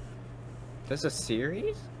shit. There's a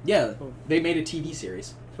series? Yeah, they made a TV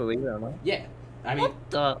series. Believe it or not. Yeah, I mean, What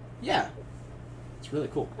the? yeah, it's really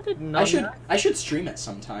cool. I didn't know I should that. I should stream it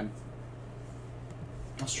sometime.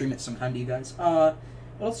 I'll stream it sometime to you guys. What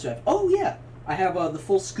else do I have? Oh yeah, I have the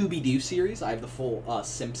full Scooby Doo series. I have the full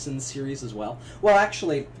Simpsons series as well. Well,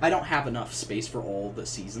 actually, I don't have enough space for all the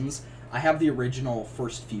seasons. I have the original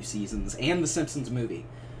first few seasons and the Simpsons movie,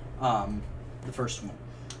 the first one.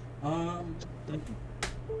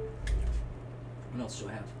 What else do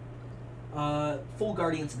I have? Full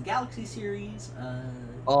Guardians of the Galaxy series.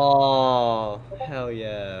 Oh, hell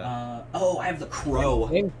yeah. I have The Crow.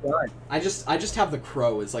 James Gunn. I just have The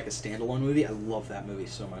Crow as like a standalone movie. I love that movie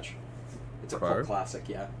so much. It's a Crow? cult classic,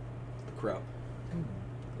 yeah. The Crow.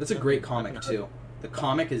 That's a great comic too. The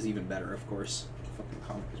comic is even better, of course. The fucking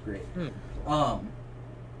comic is great.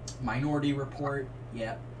 Minority Report.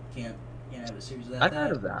 Yeah, can't have a series of that. I've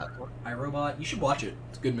heard of that. iRobot. You should watch it.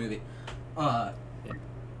 It's a good movie.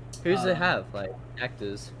 Who's it have? Like,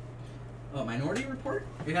 actors? Minority Report?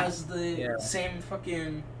 It has the same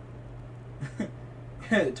fucking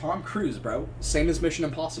Tom Cruise, bro. Same as Mission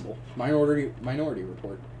Impossible. Minority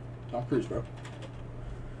Report. Tom Cruise, bro.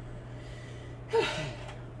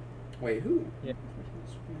 Wait, who? Yeah.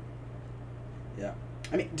 Yeah.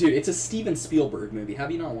 I mean, dude, it's a Steven Spielberg movie.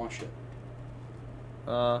 Have you not watched it?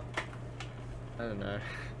 I don't know.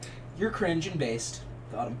 You're cringe and based.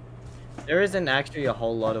 Got him. There isn't actually a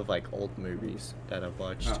whole lot of, like, old movies that I've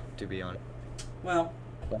watched, Oh. to be honest. Well,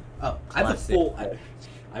 I have the Classic. full. I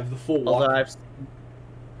have the full. Although Walking, I've...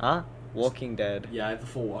 Huh? Walking Dead. yeah, I have the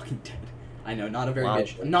full Walking Dead. I know, not a very Wow.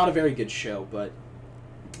 good, not a very good show, but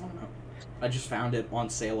I don't know. I just found it on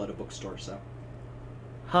sale at a bookstore, so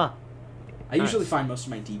Huh. I usually Nice. find most of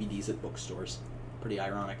my DVDs at bookstores. Pretty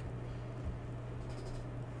ironic.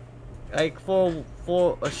 Like, for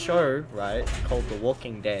a show, right, called The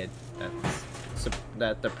Walking Dead, that's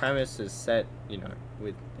that the premise is set,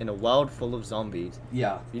 in a world full of zombies.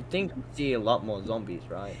 Yeah. You'd think you'd see a lot more zombies,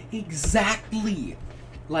 right? Exactly.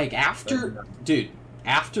 Like after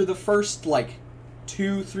the first like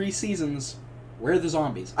 2-3 seasons, where are the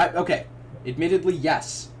zombies? Okay, admittedly,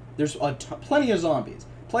 yes, there's plenty of zombies,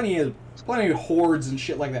 plenty of hordes and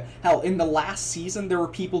shit like that. Hell, in the last season, there were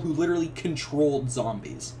people who literally controlled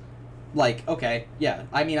zombies. Like, okay, yeah,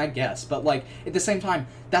 I mean, I guess, but like at the same time,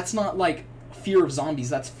 that's not like fear of zombies.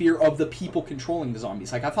 That's fear of the people controlling the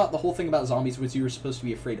zombies. Like, I thought the whole thing about zombies was you were supposed to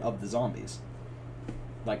be afraid of the zombies.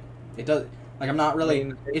 Like, it does. Like, I'm not really. I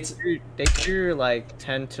mean, it's they do like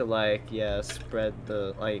tend to like spread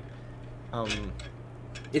the like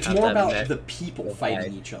It's more about the people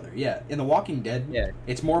fighting each other. Yeah, in The Walking Dead,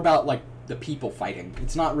 it's more about like the people fighting.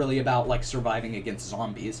 It's not really about like surviving against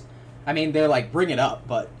zombies. I mean, they're like bring it up,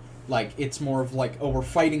 but like it's more of like, oh, we're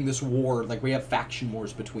fighting this war. Like we have faction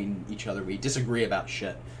wars between each other. We disagree about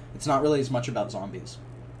shit. It's not really as much about zombies.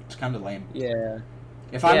 It's kind of lame. Yeah.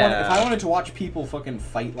 If I wanted to watch people fucking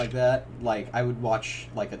fight like that, like I would watch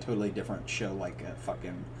like a totally different show, like a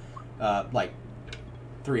fucking like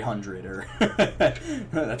 300 or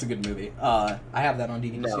that's a good movie. I have that on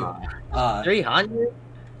DVD too. 300?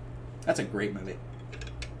 That's a great movie.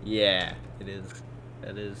 Yeah, it is.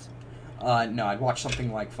 It is. No, I'd watch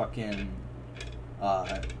something like fucking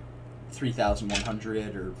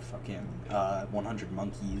 3100 or fucking 100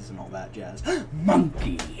 Monkeys and all that jazz.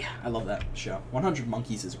 Monkey! I love that show. 100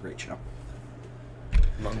 Monkeys is a great show.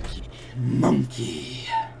 Monkey.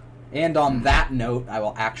 And on that note, I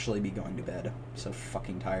will actually be going to bed. I'm so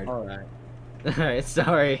fucking tired. Alright. Alright,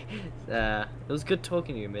 sorry. It was good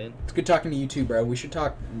talking to you, man. It's good talking to you too, bro. We should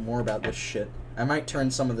talk more about this shit. I might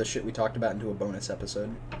turn some of the shit we talked about into a bonus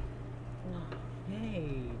episode.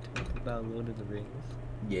 Yay! Talk about Lord of the Rings.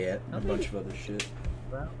 Yeah, a bunch of other shit.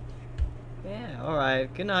 Well, yeah,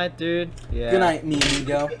 alright. Good night, dude. Yeah. Good night, mi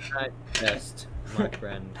amigo. Good night, best, my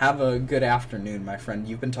friend. Have a good afternoon, my friend.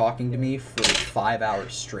 You've been talking to me for 5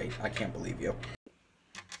 hours straight. I can't believe you.